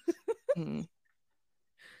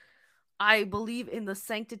 I believe in the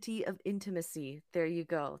sanctity of intimacy. There you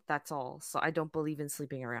go. That's all. So I don't believe in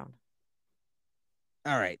sleeping around.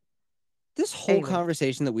 All right. This whole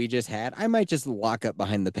conversation that we just had, I might just lock up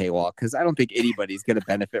behind the paywall because I don't think anybody's going to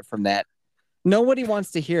benefit from that. Nobody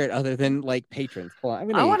wants to hear it other than like patrons. I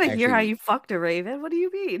want to hear how you fucked a raven. What do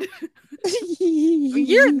you mean?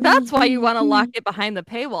 That's why you want to lock it behind the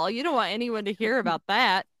paywall. You don't want anyone to hear about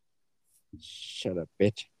that. Shut up,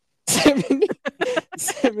 bitch.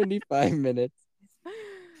 75 minutes.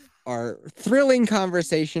 Our thrilling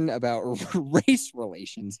conversation about race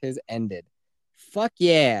relations has ended. Fuck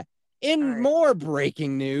yeah. More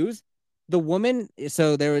breaking news, the woman,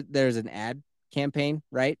 so there's an ad campaign,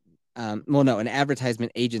 right? An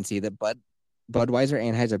advertisement agency that Budweiser,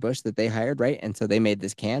 Anheuser-Busch, that they hired, right? And so they made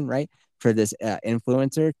this can, right, for this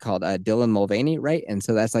influencer called Dylan Mulvaney, right? And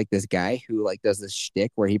so that's like this guy who like does this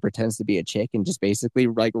shtick where he pretends to be a chick and just basically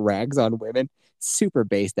like rags on women. Super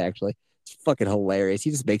based, actually. It's fucking hilarious.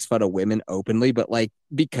 He just makes fun of women openly, but like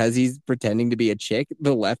because he's pretending to be a chick,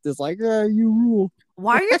 the left is like, you rule.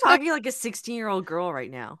 Why are you talking like a 16-year-old girl right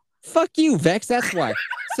now? Fuck you, Vex. That's why.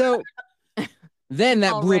 So then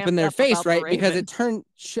that blew up in their face, right? Because it turned.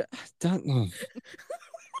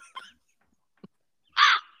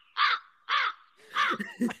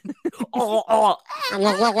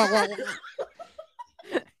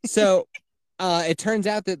 So it turns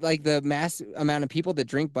out that like the mass amount of people that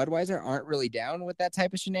drink Budweiser aren't really down with that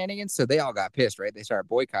type of shenanigans. So they all got pissed, right? They started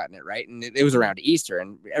boycotting it, right? And it was around Easter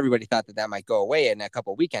and everybody thought that might go away in a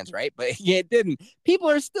couple of weekends, right? But it didn't. People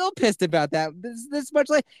are still pissed about that this much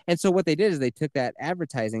like. And so what they did is they took that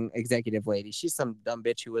advertising executive lady. She's some dumb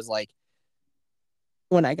bitch who was like,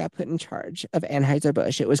 when I got put in charge of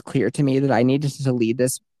Anheuser-Busch, it was clear to me that I needed to lead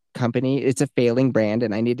this company. It's a failing brand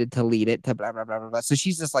and I needed to lead it to blah blah blah blah blah. So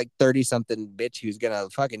she's this like 30-something bitch who's gonna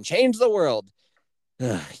fucking change the world.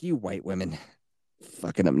 Ugh, you white women,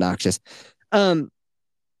 fucking obnoxious.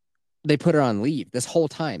 They put her on leave this whole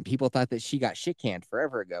time. People thought that she got shit canned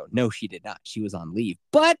forever ago. No, she did not. She was on leave,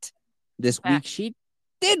 but this week she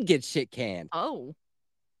did get shit canned. Oh,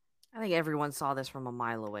 I think everyone saw this from a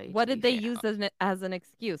mile away. What did they use as an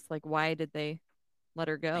excuse? Like, why did they let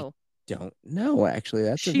her go? Don't know, actually.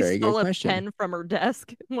 That's a very good question. She stole a pen from her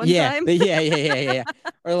desk one time. Yeah.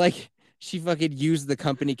 Or like she fucking used the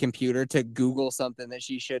company computer to Google something that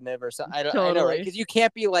she shouldn't have or something. I know, right? Because you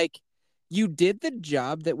can't be like, you did the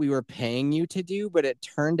job that we were paying you to do, but it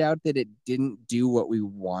turned out that it didn't do what we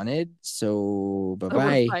wanted. So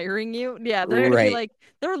bye-bye. We're firing you? Yeah, they're right. Like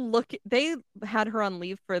they had her on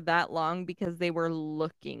leave for that long because they were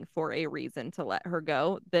looking for a reason to let her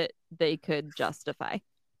go that they could justify.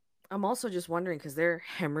 I'm also just wondering because they're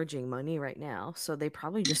hemorrhaging money right now, so they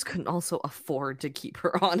probably just couldn't also afford to keep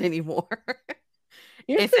her on anymore.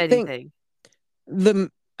 If anything, the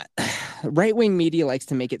right-wing media likes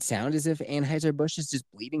to make it sound as if Anheuser-Busch is just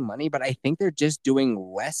bleeding money, but I think they're just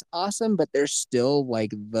doing less awesome, but they're still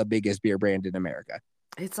like the biggest beer brand in America.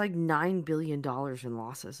 It's like $9 billion in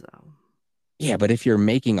losses, though. Yeah, but if you're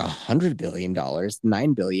making $100 billion,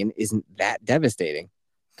 $9 billion isn't that devastating.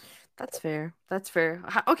 That's fair.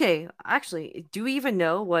 Okay, actually, do we even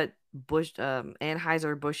know what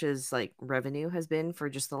Anheuser-Busch's like revenue has been for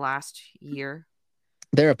just the last year?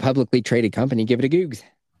 They're a publicly traded company. Give it a Googs.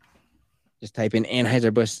 Just type in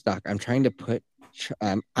Anheuser-Busch stock. I'm trying to put.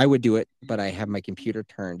 I would do it, but I have my computer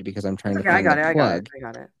turned because I'm trying to find the plug. I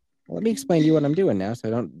got it. Let me explain to you what I'm doing now,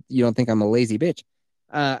 so you don't think I'm a lazy bitch.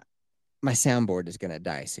 My soundboard is gonna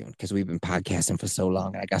die soon because we've been podcasting for so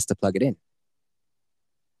long, and I got to plug it in.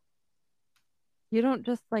 You don't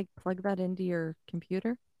just like plug that into your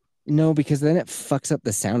computer? No, because then it fucks up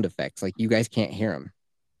the sound effects. Like you guys can't hear them.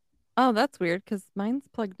 Oh, that's weird because mine's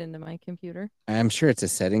plugged into my computer. I'm sure it's a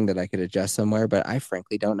setting that I could adjust somewhere, but I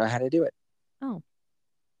frankly don't know how to do it. Oh.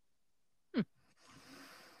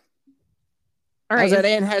 All right. How's that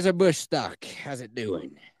Anheuser-Busch stock? How's it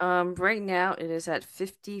doing? Right now it is at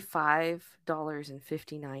 $55.59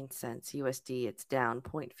 USD. It's down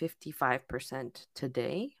 0.55%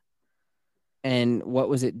 today. And what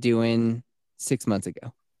was it doing 6 months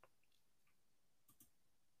ago?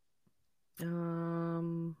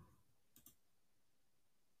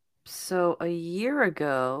 So a year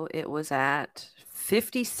ago it was at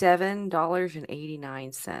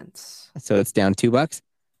 $57.89. So it's down $2.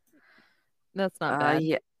 That's not bad.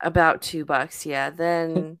 Yeah, about $2. Yeah.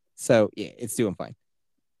 Then so yeah, it's doing fine.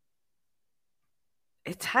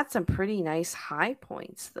 It's had some pretty nice high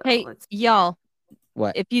points though. Hey, y'all.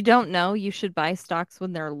 What? If you don't know, you should buy stocks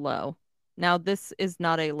when they're low. Now, this is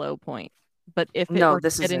not a low point, but if it were to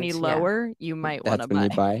get any lower, you might want to buy.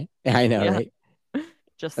 That's when you buy. I know, right?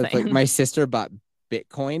 Just saying. Like my sister bought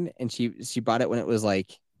Bitcoin, and she bought it when it was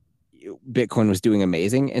like Bitcoin was doing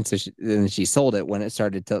amazing, and so then she sold it when it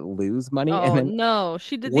started to lose money. Oh, and then, no,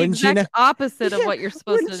 she did the exact opposite of what you're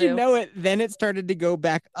supposed to do. You know it, then it started to go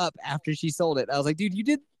back up after she sold it. I was like, dude, you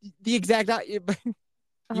did the exact.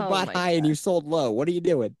 You bought high and you sold low. What are you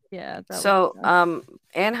doing? Yeah. So,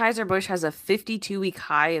 Anheuser-Busch has a 52-week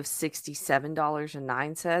high of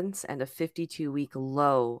 $67.09 and a 52-week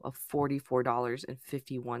low of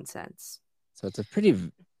 $44.51. So it's a pretty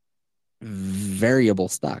variable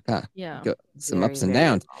stock, huh? Yeah. Some ups and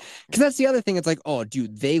downs. Because that's the other thing. It's like, oh,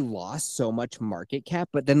 dude, they lost so much market cap.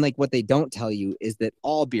 But then, like, what they don't tell you is that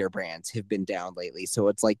all beer brands have been down lately. So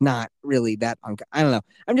it's like not really that. I don't know.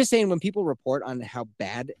 I'm just saying when people report on how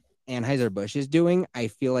bad Anheuser-Busch is doing, I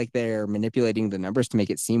feel like they're manipulating the numbers to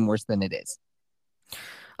make it seem worse than it is.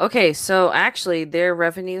 Okay, so actually, their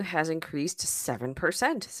revenue has increased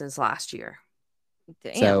 7% since last year.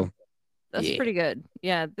 Damn. So, that's pretty good.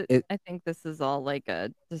 Yeah, I think this is all like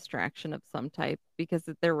a distraction of some type because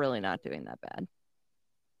they're really not doing that bad.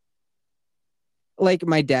 Like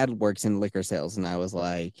my dad works in liquor sales, and I was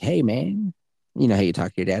like, "Hey, man, you know how you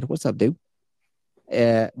talk to your dad? What's up, dude?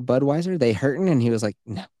 Budweiser, they hurting?" And he was like,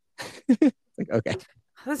 "No." Like, okay.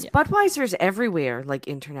 Budweiser's everywhere, like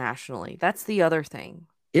internationally. That's the other thing.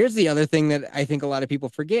 Here's the other thing that I think a lot of people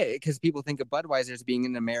forget because people think of Budweiser as being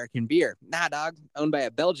an American beer. Nah, dog, owned by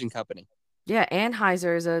a Belgian company. Yeah,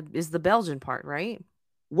 Anheuser is the Belgian part, right?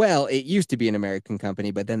 Well, it used to be an American company,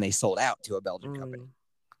 but then they sold out to a Belgian company.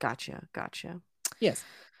 Gotcha. Yes.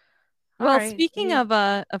 Well, speaking of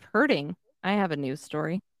hurting, I have a news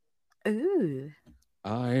story. Ooh.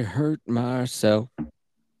 I hurt myself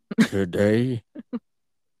today.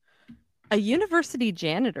 A university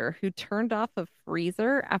janitor who turned off a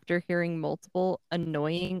freezer after hearing multiple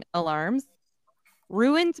annoying alarms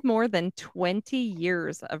ruined more than 20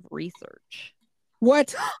 years of research.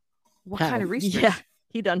 What? What kind of research? Yeah,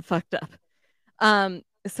 he done fucked up.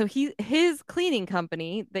 So his cleaning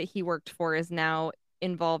company that he worked for is now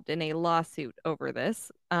involved in a lawsuit over this.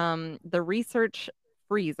 The research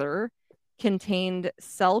freezer contained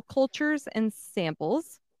cell cultures and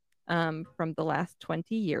samples from the last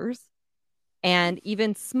 20 years. And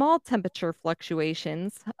even small temperature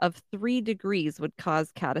fluctuations of 3 degrees would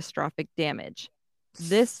cause catastrophic damage.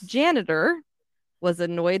 This janitor was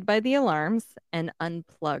annoyed by the alarms and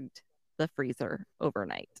unplugged the freezer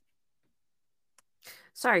overnight.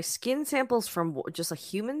 Sorry, skin samples from just a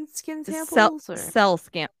human skin samples?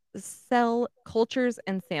 Cell cultures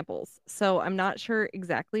and samples. So I'm not sure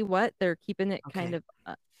exactly what. They're keeping it kind of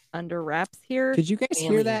under wraps here. Could you guys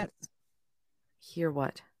hear that? Hear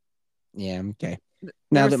what? Yeah, okay.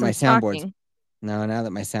 Now that my soundboard's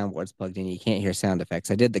plugged in, you can't hear sound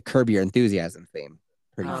effects. I did the Curb Your Enthusiasm theme.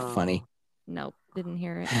 Pretty funny. Nope, didn't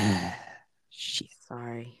hear it. Shit.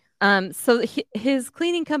 Sorry. So his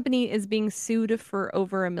cleaning company is being sued for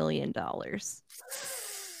over $1 million.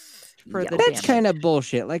 That's kind of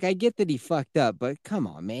bullshit. Like, I get that he fucked up, but come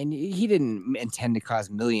on, man. He didn't intend to cause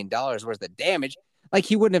 $1 million worth of damage. Like,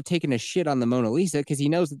 he wouldn't have taken a shit on the Mona Lisa because he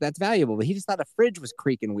knows that that's valuable, but he just thought a fridge was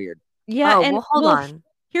creaking weird. Yeah, hold on.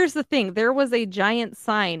 Here's the thing. There was a giant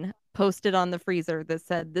sign posted on the freezer that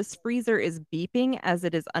said, "This freezer is beeping as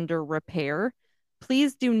it is under repair.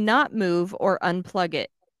 Please do not move or unplug it.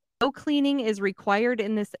 No cleaning is required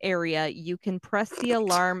in this area. You can press the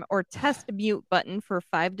alarm or test mute button for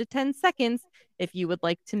 5 to 10 seconds if you would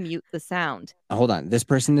like to mute the sound. Hold on. This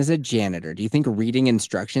person is a janitor. Do you think reading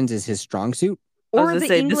instructions is his strong suit? Or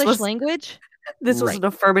the English language? This was an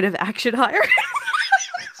affirmative action hire.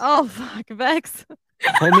 Oh, fuck, Vex.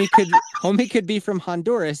 Homie could be from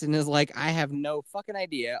Honduras and is like, I have no fucking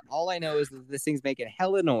idea. All I know is that this thing's making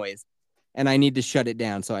hella noise and I need to shut it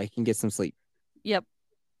down so I can get some sleep. Yep.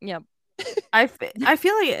 I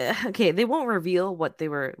feel like, okay, they won't reveal what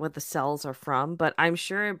the cells are from, but I'm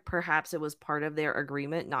sure perhaps it was part of their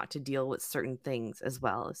agreement not to deal with certain things as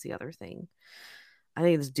well as the other thing. I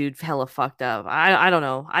think this dude hella fucked up. I don't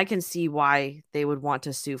know. I can see why they would want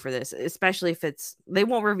to sue for this, especially if they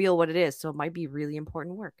won't reveal what it is, so it might be really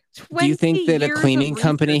important work. Do you think that a cleaning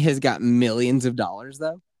company has got millions of dollars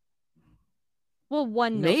though? Well,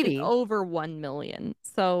 maybe over 1 million.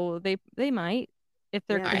 So they might, if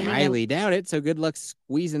they're. I highly doubt it. So good luck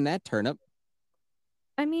squeezing that turnip.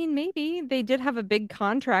 I mean, maybe they did have a big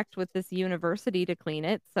contract with this university to clean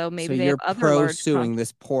it, so maybe they you're have other large suing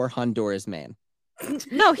this poor Honduras man.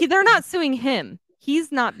 No, they're not suing him.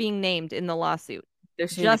 He's not being named in the lawsuit. They're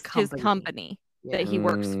just his company that he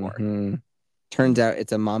works for. Turns out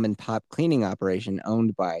it's a mom and pop cleaning operation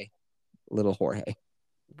owned by little Jorge.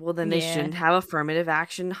 Well, then they shouldn't have affirmative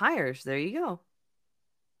action hires. There you go.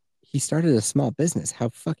 He started a small business. How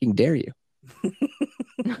fucking dare you?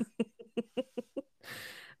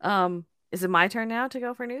 Is it my turn now to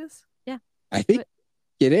go for news? Yeah. I think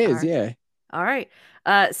it is, right. yeah. All right.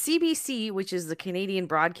 CBC, which is the Canadian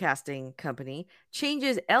Broadcasting Company,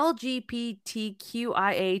 changes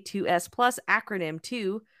LGBTQIA2S plus acronym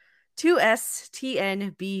to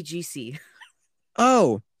 2STNBGC.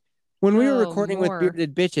 Oh, when we were recording with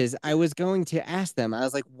Bearded Bitches, I was going to ask them, I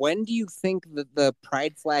was like, when do you think that the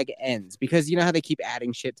pride flag ends? Because you know how they keep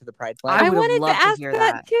adding shit to the pride flag? I wanted to ask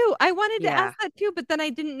that too. I wanted to ask that too, but then I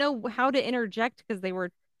didn't know how to interject because they were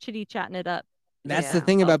chitty-chatting it up. That's the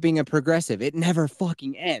thing about being a progressive. It never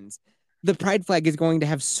fucking ends. The pride flag is going to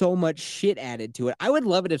have so much shit added to it. I would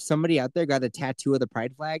love it if somebody out there got a tattoo of the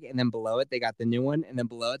pride flag and then below it they got the new one, and then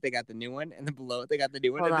below it they got the new one, and then below it they got the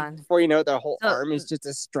new one. Hold and on. Before you know it, their whole arm is just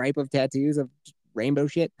a stripe of tattoos of rainbow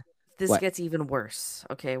shit. This gets even worse,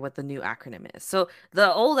 okay, what the new acronym is. So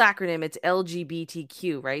the old acronym, it's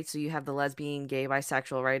LGBTQ, right? So you have the lesbian, gay,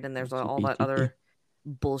 bisexual, right? And there's all that other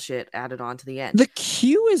bullshit added on to the end. The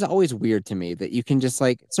Q is always weird to me that you can just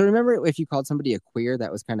like, so remember if you called somebody a queer,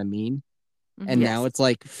 that was kind of mean. And now it's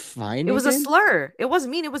like fine. It was a slur. It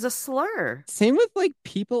wasn't mean. It was a slur. Same with like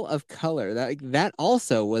people of color. That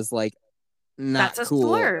also was like not That's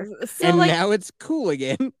cool. A slur. So, and now it's cool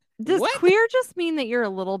again. Does queer just mean that you're a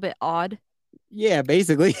little bit odd? Yeah,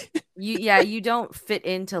 basically. You don't fit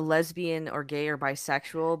into lesbian or gay or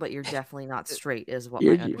bisexual, but you're definitely not straight, is what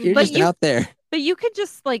you're just out there. But you could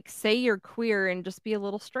just like say you're queer and just be a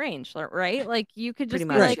little strange, right? Like you could just Pretty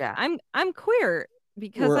be much, like, I'm queer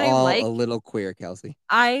because we're all a little queer, Kelsey.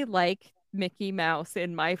 I like Mickey Mouse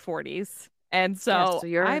in my 40s. And so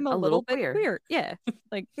I'm a little bit queer. Yeah.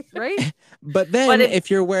 Like, right? But then if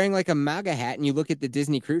you're wearing like a MAGA hat and you look at the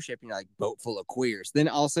Disney cruise ship and you're like, boat full of queers, then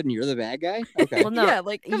all of a sudden you're the bad guy? Okay. Well, no, yeah,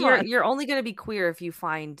 like, you're only going to be queer if you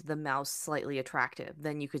find the mouse slightly attractive.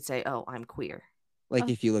 Then you could say, oh, I'm queer. Like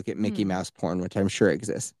if you look at Mickey Mouse porn, which I'm sure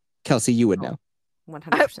exists. Kelsey, you would know.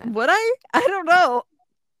 100%. Would I? I don't know.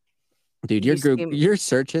 Dude, your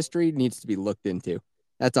search history needs to be looked into.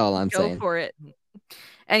 That's all I'm saying. Go for it.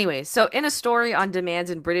 Anyway, so in a story on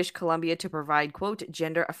demands in British Columbia to provide, quote,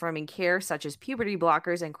 gender-affirming care such as puberty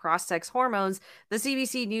blockers and cross-sex hormones, the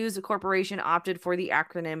CBC News Corporation opted for the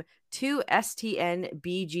acronym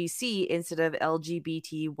 2STNBGC instead of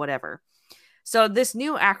LGBT whatever. So this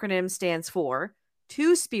new acronym stands for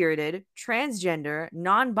two-spirited, transgender,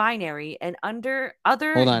 non-binary, and other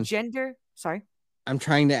gender... Sorry? I'm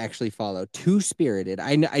trying to actually follow. Two-spirited.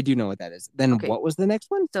 I do know what that is. Then what was the next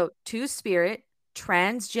one? So two-spirit,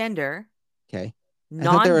 transgender. Okay. Non-binary. I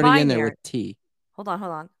thought they were already in there with T. Hold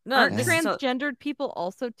on. No, aren't transgendered people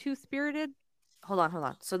also two-spirited? Hold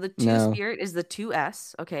on. So the two-spirit is the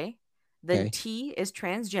 2S, okay? Then T is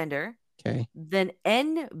transgender. Okay. Then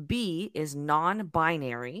NB is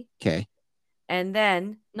non-binary. Okay. And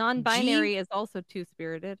then non-binary is also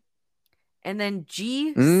two-spirited. And then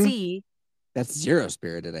GC. That's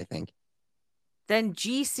zero-spirited, I think. Then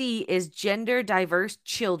GC is gender diverse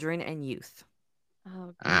children and youth.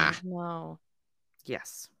 Oh, God, no.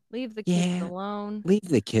 Yes. Leave the kids alone. Leave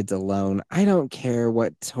the kids alone. I don't care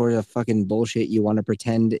what sort of fucking bullshit you want to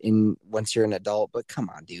pretend in once you're an adult, but come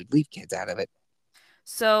on, dude. Leave kids out of it.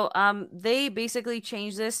 So they basically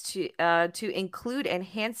changed this to include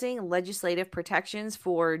enhancing legislative protections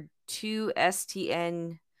for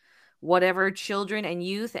 2STN whatever children and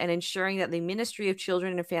youth, and ensuring that the Ministry of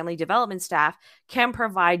Children and Family Development staff can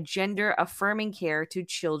provide gender affirming care to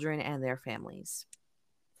children and their families.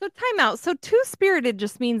 So time out. So two-spirited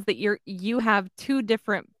just means that you have two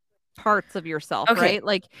different parts of yourself, right?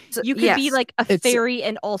 Like So, you could be like a fairy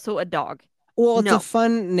and also a dog. Well, it's a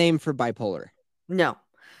fun name for bipolar. No.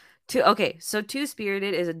 So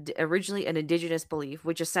two-spirited is originally an indigenous belief,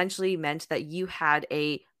 which essentially meant that you had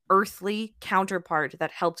a earthly counterpart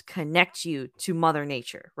that helped connect you to Mother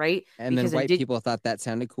Nature, right? And because then white people thought that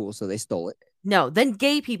sounded cool, so they stole it. No, then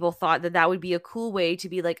gay people thought that would be a cool way to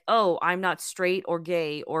be like, oh, I'm not straight or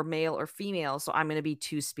gay or male or female, so I'm going to be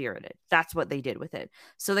two-spirited. That's what they did with it.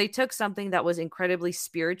 So they took something that was incredibly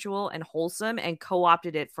spiritual and wholesome and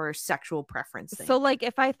co-opted it for a sexual preference thing. So like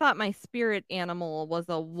if I thought my spirit animal was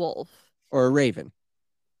a wolf. Or a raven.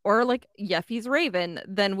 Or like Yeffy's raven,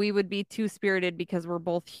 then we would be two-spirited because we're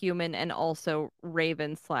both human and also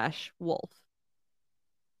raven/wolf.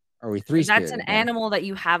 Are we three-spirited? That's an animal that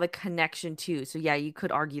you have a connection to. So yeah, you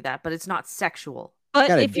could argue that, but it's not sexual.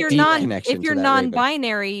 But if you're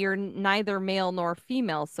non-binary, you're neither male nor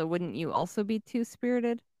female, so wouldn't you also be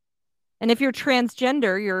two-spirited? And if you're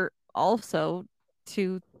transgender, you're also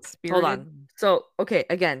two-spirited. Hold on. So okay,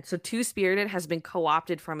 again, so two-spirited has been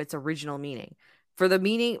co-opted from its original meaning. For the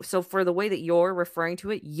meaning, so for the way that you're referring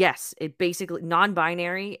to it, yes, it basically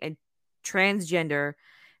non-binary and transgender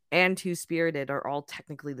and two-spirited are all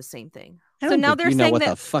technically the same thing. So now they're saying what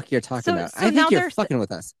the fuck you're talking about. I think you're fucking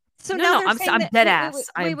with us. So no, I'm dead ass.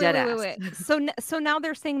 I'm dead ass. So now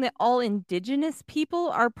they're saying that all indigenous people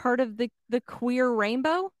are part of the queer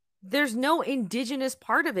rainbow? There's no indigenous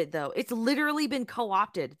part of it though. It's literally been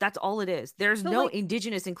co-opted. That's all it is. There's no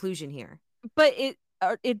indigenous inclusion here. But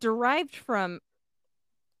it derived from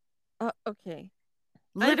okay.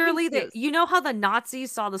 Literally, you know how the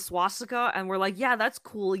Nazis saw the swastika and were like, "Yeah, that's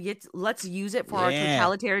cool. Let's use it for our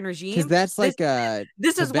totalitarian regime." Because that's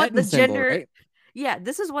this is what the symbol, gender. Right? Yeah,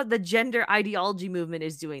 this is what the gender ideology movement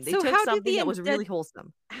is doing. They took something that was really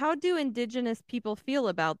wholesome. How do indigenous people feel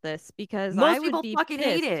about this? Because most people fucking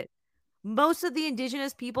hate it. Most of the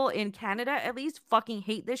indigenous people in Canada, at least, fucking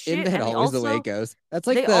hate this shit. Isn't that always also, the way it goes? That's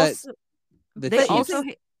like they also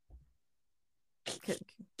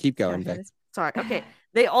keep going, Bex. Sorry. Okay.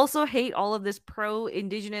 They also hate all of this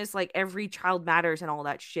pro-indigenous, like every child matters and all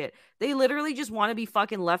that shit. They literally just want to be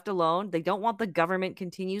fucking left alone. They don't want the government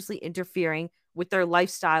continuously interfering with their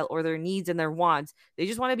lifestyle or their needs and their wants. They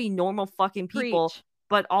just want to be normal fucking people. Preach.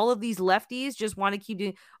 But all of these lefties just want to keep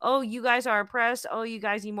doing, oh, you guys are oppressed. Oh, you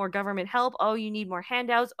guys need more government help. Oh, you need more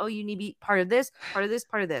handouts. Oh, you need to be part of this, part of this,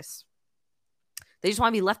 part of this. They just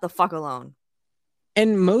want to be left the fuck alone.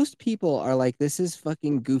 And most people are like, this is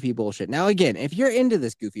fucking goofy bullshit. Now, again, if you're into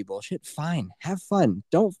this goofy bullshit, fine. Have fun.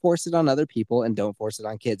 Don't force it on other people and don't force it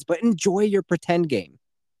on kids. But enjoy your pretend game.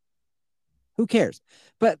 Who cares?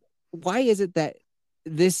 But why is it that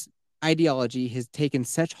this ideology has taken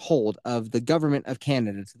such hold of the government of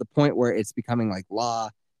Canada to the point where it's becoming like law?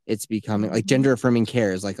 It's becoming like gender affirming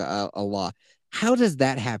care is like a law. How does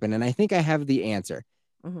that happen? And I think I have the answer.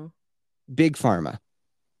 Mm-hmm. Big Pharma.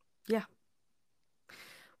 Yeah.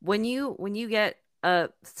 When you get a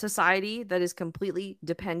society that is completely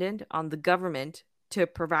dependent on the government to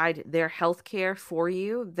provide their health care for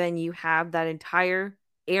you, then you have that entire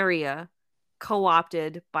area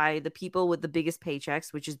co-opted by the people with the biggest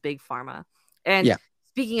paychecks, which is Big Pharma. And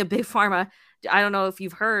speaking of Big Pharma, I don't know if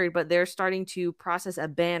you've heard, but they're starting to process a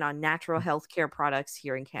ban on natural health care products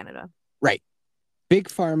here in Canada. Right. Big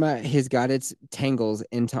Pharma has got its tangles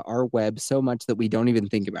into our web so much that we don't even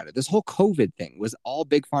think about it. This whole COVID thing was all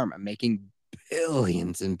Big Pharma making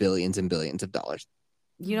billions and billions and billions of dollars.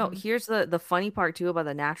 You know, here's the funny part too about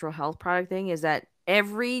the natural health product thing is that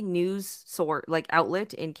every news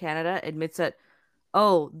outlet in Canada admits that,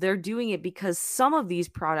 oh, they're doing it because some of these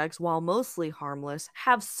products, while mostly harmless,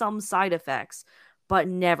 have some side effects. But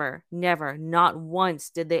never, not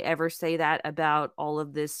once did they ever say that about all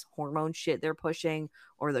of this hormone shit they're pushing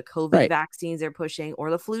or the COVID vaccines they're pushing or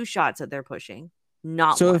the flu shots that they're pushing.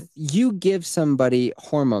 Not so once. If you give somebody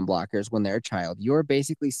hormone blockers when they're a child, you're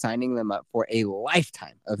basically signing them up for a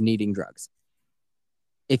lifetime of needing drugs.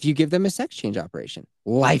 If you give them a sex change operation,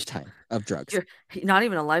 lifetime of drugs. You're not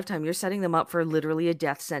even a lifetime. You're setting them up for literally a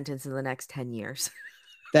death sentence in the next 10 years.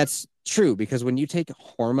 That's true, because when you take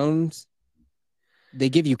hormones, they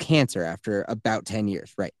give you cancer after about 10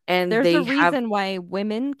 years, right? And there's a reason why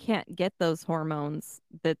women can't get those hormones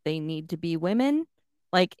that they need to be women,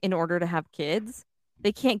 like in order to have kids.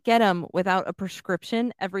 They can't get them without a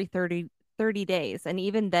prescription every 30 days. And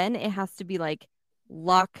even then, it has to be like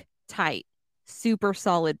lock tight, super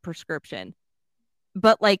solid prescription.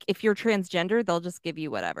 But like if you're transgender, they'll just give you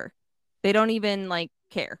whatever. They don't even like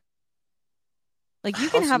care. Like you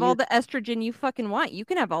can have all the estrogen you fucking want. You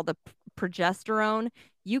can have all the progesterone.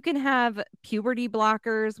 You can have puberty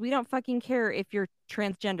blockers. We don't fucking care if you're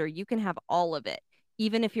transgender. You can have all of it,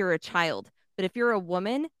 even if you're a child. But if you're a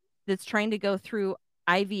woman that's trying to go through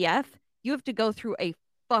IVF, you have to go through a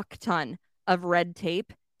fuck ton of red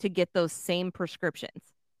tape to get those same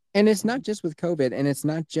prescriptions. And it's not just with COVID, and it's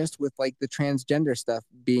not just with like the transgender stuff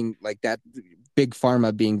being like that, big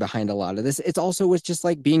pharma being behind a lot of this. It's also with just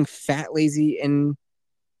like being fat, lazy, and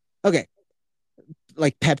okay,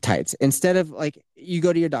 like peptides. Instead of like you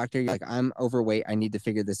go to your doctor, you're like, I'm overweight, I need to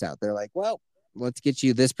figure this out. They're like, well, let's get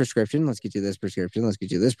you this prescription, let's get you this prescription, let's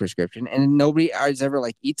get you this prescription. And nobody is ever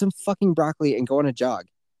like, eat some fucking broccoli and go on a jog.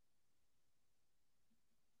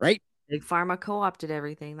 Right? Big Pharma co-opted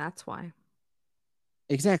everything. That's why.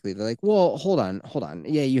 Exactly. They're like, well, hold on.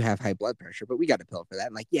 Yeah, you have high blood pressure, but we got a pill for that.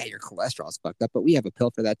 And like, yeah, your cholesterol's fucked up, but we have a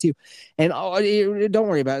pill for that too. And don't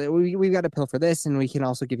worry about it. We've got a pill for this, and we can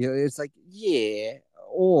also give you. It's like, yeah,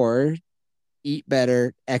 or eat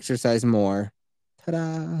better, exercise more.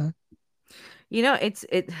 Ta-da! You know,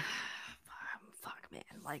 fuck, man.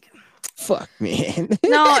 Like, fuck, man.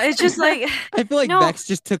 No, it's just like I feel like Bex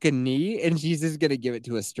just took a knee and she's just gonna give it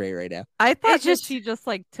to us straight right now. I thought she just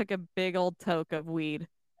like took a big old toke of weed.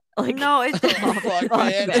 Like, no, it's fuck,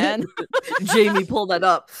 man. Jamie, pull that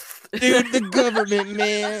up. Dude, the government,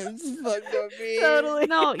 man. Fuck up, man. Totally.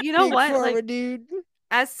 No, you know what? Forward, like, dude.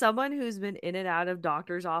 As someone who's been in and out of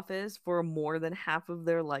doctor's office for more than half of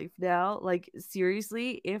their life now, like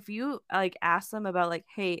seriously, if you like ask them about like,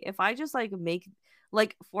 hey, if I just like make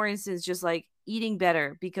like, for instance, just like eating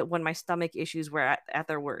better because when my stomach issues were at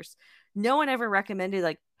their worst, no one ever recommended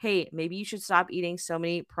like, hey, maybe you should stop eating so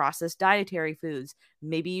many processed dietary foods.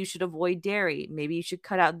 Maybe you should avoid dairy. Maybe you should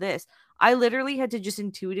cut out this. I literally had to just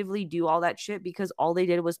intuitively do all that shit because all they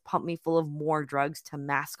did was pump me full of more drugs to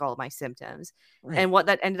mask all of my symptoms. Right. And what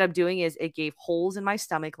that ended up doing is it gave holes in my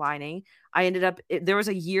stomach lining. There was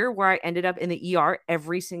a year where I ended up in the ER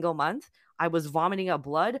every single month. I was vomiting up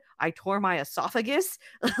blood. I tore my esophagus.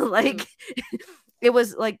 Like, it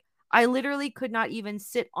was like, I literally could not even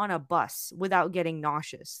sit on a bus without getting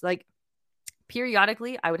nauseous. Like,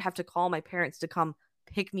 periodically, I would have to call my parents to come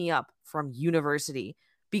pick me up from university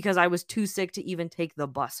because I was too sick to even take the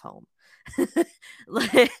bus home.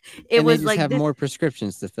 Like, it was like have more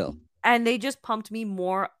prescriptions to fill. And they just pumped me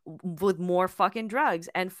more with more fucking drugs.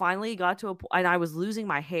 And finally got to a point, and I was losing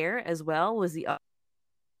my hair as well. It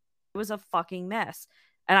was a fucking mess.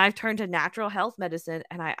 And I've turned to natural health medicine,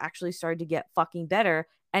 and I actually started to get fucking better.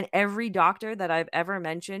 And every doctor that I've ever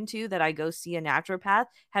mentioned to that I go see a naturopath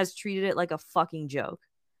has treated it like a fucking joke.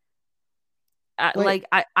 Like,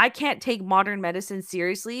 I can't take modern medicine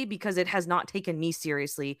seriously because it has not taken me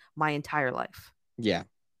seriously my entire life. Yeah.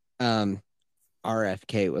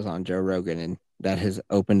 RFK was on Joe Rogan, and that has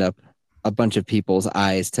opened up a bunch of people's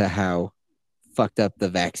eyes to how fucked up the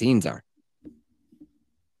vaccines are.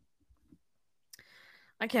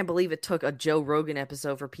 I can't believe it took a Joe Rogan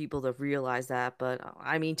episode for people to realize that, but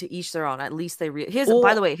I mean, to each their own. At least they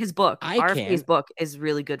by the way, his book, RFK's book, is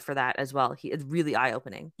really good for that as well. It's really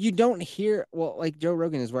eye-opening. You don't hear, well, like Joe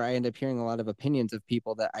Rogan is where I end up hearing a lot of opinions of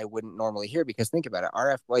people that I wouldn't normally hear, because think about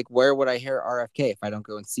it, where would I hear RFK if I don't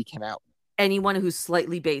go and seek him out? Anyone who's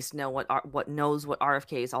slightly based knows what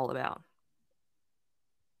RFK is all about.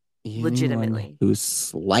 Anyone legitimately, who's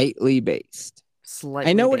slightly based.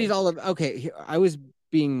 I know what he's all about. Okay, I was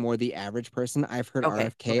being more the average person. I've heard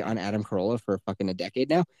RFK on Adam Carolla for fucking a decade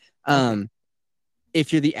now.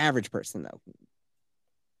 If you're the average person, though,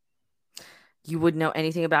 you wouldn't know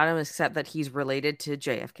anything about him except that he's related to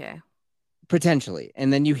JFK. Potentially.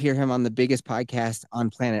 And then you hear him on the biggest podcast on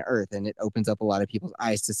planet Earth, and it opens up a lot of people's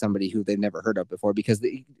eyes to somebody who they've never heard of before, because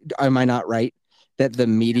am I not right that the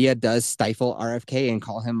media does stifle RFK and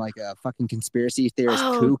call him like a fucking conspiracy theorist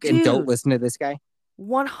kook, and don't listen to this guy?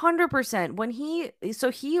 100%. When he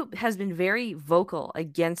has been very vocal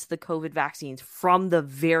against the COVID vaccines from the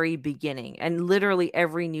very beginning, and literally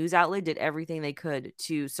every news outlet did everything they could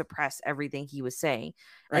to suppress everything he was saying.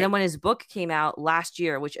 Right. And then when his book came out last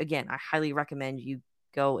year, which again, I highly recommend you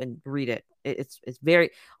go and read it. It's very,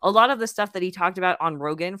 a lot of the stuff that he talked about on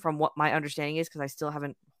Rogan, from what my understanding is, because I still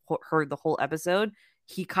haven't heard the whole episode,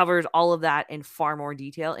 he covers all of that in far more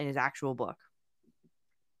detail in his actual book.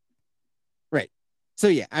 Right. So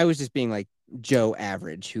yeah, I was just being like Joe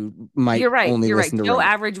Average, who might You're right. only You're listen right. to Joe Rogan.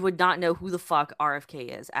 Average would not know who the fuck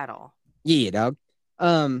RFK is at all. Yeah, dog.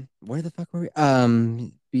 Where the fuck were we?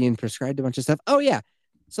 Being prescribed a bunch of stuff. Oh yeah.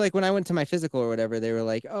 So like when I went to my physical or whatever, they were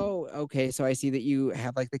like, "Oh, okay, so I see that you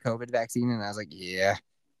have like the COVID vaccine," and I was like, "Yeah."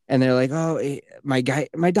 And they're like, "Oh, my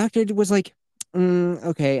doctor was like,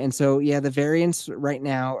 okay." And so yeah, the variants right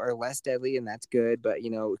now are less deadly, and that's good. But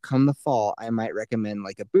come the fall, I might recommend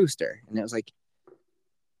like a booster. And it was like,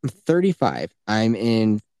 I'm 35. I'm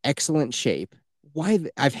in excellent shape.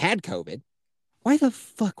 I've had COVID. Why the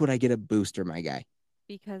fuck would I get a booster, my guy?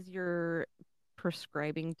 Because your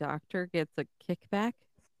prescribing doctor gets a kickback.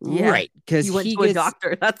 Yeah. Right, because You went to a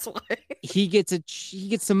doctor. That's why. he gets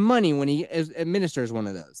some money when he administers one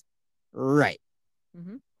of those. Right.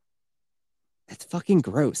 Mm-hmm. That's fucking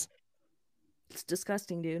gross. It's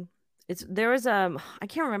disgusting, dude. There was I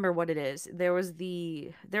can't remember what it is. There was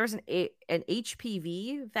an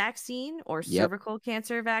HPV vaccine or cervical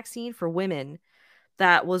cancer vaccine for women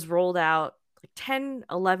that was rolled out like 10,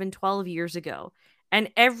 11, 12 years ago. And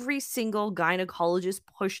every single gynecologist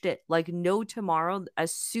pushed it like no tomorrow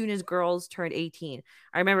as soon as girls turned 18.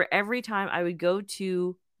 I remember every time I would go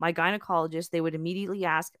to my gynecologist, they would immediately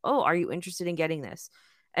ask, "Oh, are you interested in getting this?"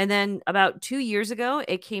 And then about 2 years ago,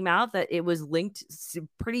 it came out that it was linked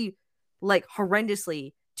pretty like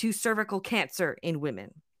horrendously to cervical cancer in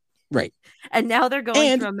women. Right. And now they're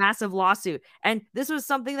going through a massive lawsuit. And this was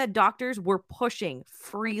something that doctors were pushing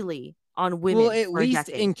freely on women. Well, at least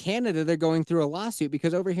in Canada, they're going through a lawsuit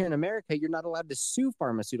because over here in America, you're not allowed to sue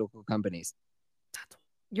pharmaceutical companies.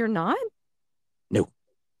 You're not? No.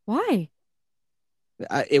 Why?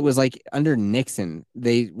 It was like under Nixon,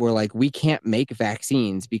 they were like, we can't make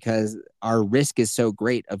vaccines because our risk is so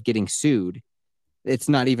great of getting sued. It's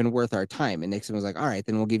not even worth our time. And Nixon was like, all right,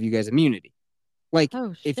 then we'll give you guys immunity. Like,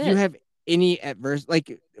 if you have any adverse,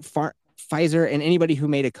 like Pfizer and anybody who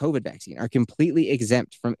made a COVID vaccine are completely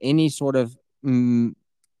exempt from any sort of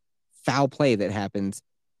foul play that happens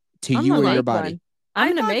to you or your body.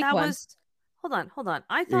 I'm going to make one. Hold on.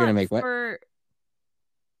 I thought you're going to make what?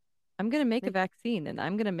 I'm going to make a vaccine, and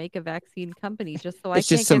I'm going to make a vaccine company just so it's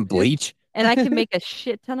just some bleach. And I can make a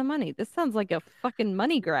shit ton of money. This sounds like a fucking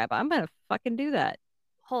money grab. I'm going to fucking do that.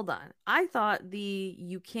 Hold on. I thought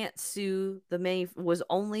you can't sue the was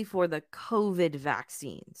only for the COVID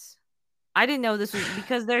vaccines. I didn't know this was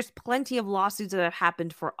because there's plenty of lawsuits that have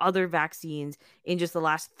happened for other vaccines in just the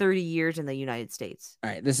last 30 years in the United States. All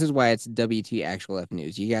right. This is why it's WT Actual F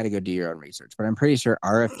News. You got to go do your own research. But I'm pretty sure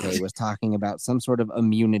RFK was talking about some sort of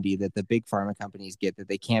immunity that the big pharma companies get, that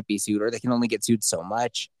they can't be sued, or they can only get sued so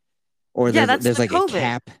much. Or there's like COVID. A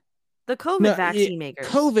cap. The COVID vaccine makers.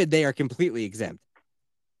 COVID, they are completely exempt.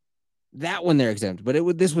 That one they're exempt.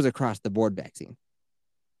 But this was across the board vaccine.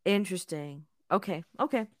 Interesting. Okay.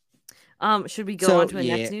 Should we go on to a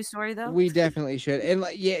next news story though? We definitely should. And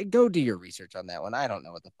go do your research on that one. I don't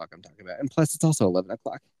know what the fuck I'm talking about. And plus, it's also 11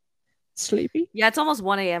 o'clock. Sleepy? Yeah, it's almost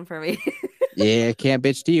 1 a.m. for me. Yeah, can't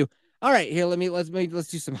bitch to you. All right, here, let's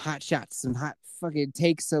do some hot shots, some hot fucking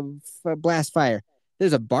takes, some blast fire.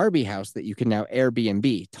 There's a Barbie house that you can now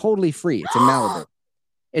Airbnb, totally free. It's in Malibu.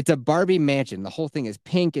 It's a Barbie mansion. The whole thing is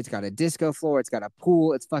pink. It's got a disco floor. It's got a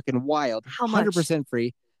pool. It's fucking wild. How much? 100%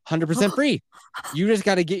 free. 100% free. You just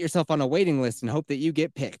got to get yourself on a waiting list and hope that you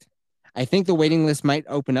get picked. I think the waiting list might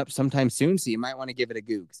open up sometime soon, so you might want to give it a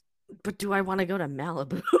googs. But do I want to go to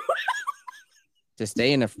Malibu? To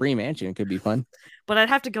stay in a free mansion could be fun. But I'd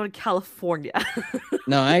have to go to California.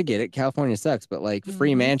 No, I get it. California sucks, but like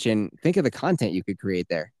free mansion, think of the content you could create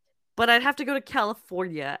there. But I'd have to go to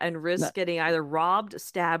California and risk getting either robbed,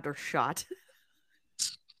 stabbed, or shot.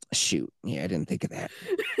 Shoot. Yeah, I didn't think of that.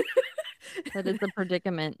 That is a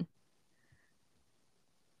predicament.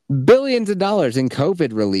 Billions of dollars in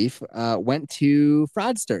COVID relief went to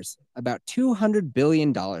fraudsters. About $200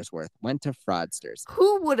 billion worth went to fraudsters.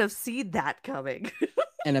 Who would have seen that coming?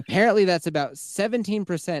 And apparently that's about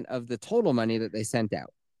 17% of the total money that they sent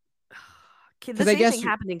out. The same thing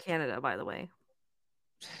happened in Canada, by the way.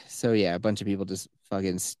 So yeah, a bunch of people just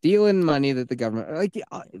fucking stealing money that the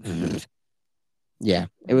government yeah,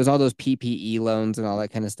 it was all those PPE loans and all that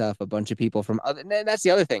kind of stuff. A bunch of people from that's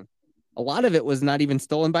the other thing. A lot of it was not even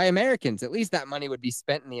stolen by Americans. At least that money would be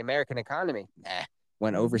spent in the American economy.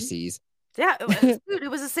 Went overseas. Yeah,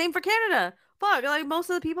 it was the same for Canada. Fuck, like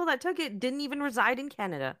most of the people that took it didn't even reside in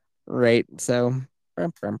Canada. Right. So I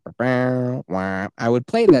would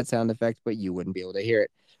play that sound effect, but you wouldn't be able to hear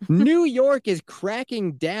it. New York is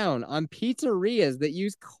cracking down on pizzerias that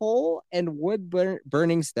use coal and wood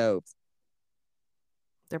burning stoves.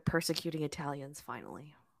 They're persecuting Italians,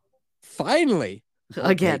 finally. Finally?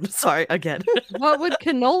 Again. Sorry, again. What would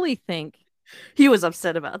Cannoli think? He was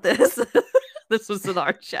upset about this. This was in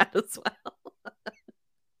our chat as well.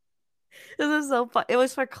 This is so fun. It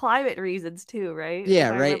was for climate reasons too, right? Yeah,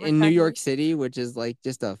 right. In New York City, which is like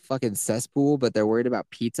just a fucking cesspool, but they're worried about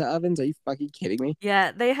pizza ovens. Are you fucking kidding me?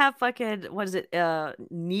 Yeah, they have fucking what is it?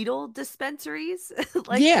 Needle dispensaries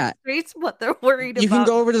like in Yeah. the streets. What they're worried You can about.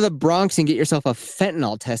 go over to the Bronx and get yourself a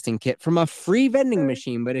fentanyl testing kit from a free vending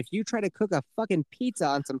machine, but if you try to cook a fucking pizza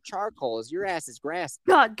on some charcoals, your ass is grass.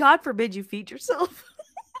 God forbid you feed yourself.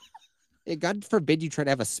 God forbid you try to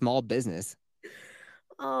have a small business.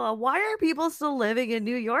 Oh, why are people still living in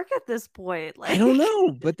New York at this point? I don't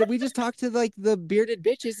know, but we just talked to like the bearded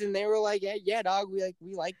bitches, and they were like, "Yeah, dog, we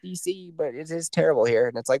like DC, but it is terrible here."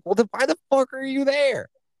 And it's like, well, then why the fuck are you there?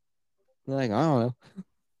 They're like, I don't know.